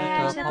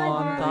set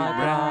upon thy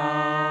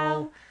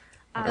brow.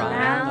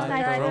 Around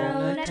thy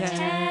throne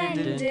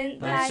attendant,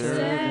 thy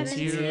servants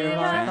here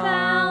are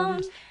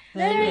found.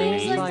 Their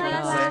names like the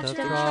blast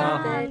of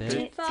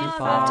trumpet,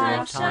 far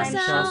off time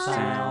shall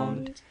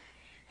sound.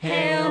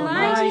 Hail,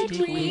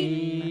 mighty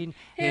Queen,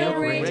 hail,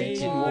 great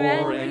in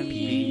war and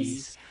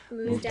peace,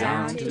 move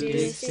down to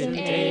distant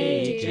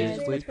ages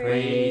with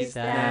praise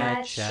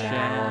that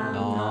shall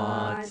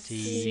not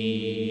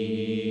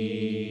cease.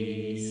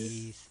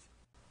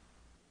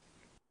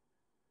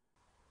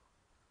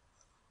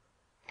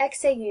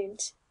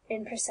 Exeunt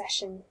in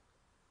procession.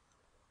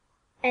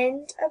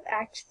 End of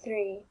Act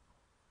 3.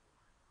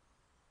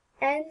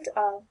 End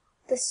of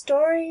The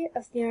Story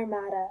of the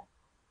Armada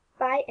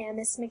by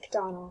Amos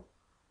MacDonald.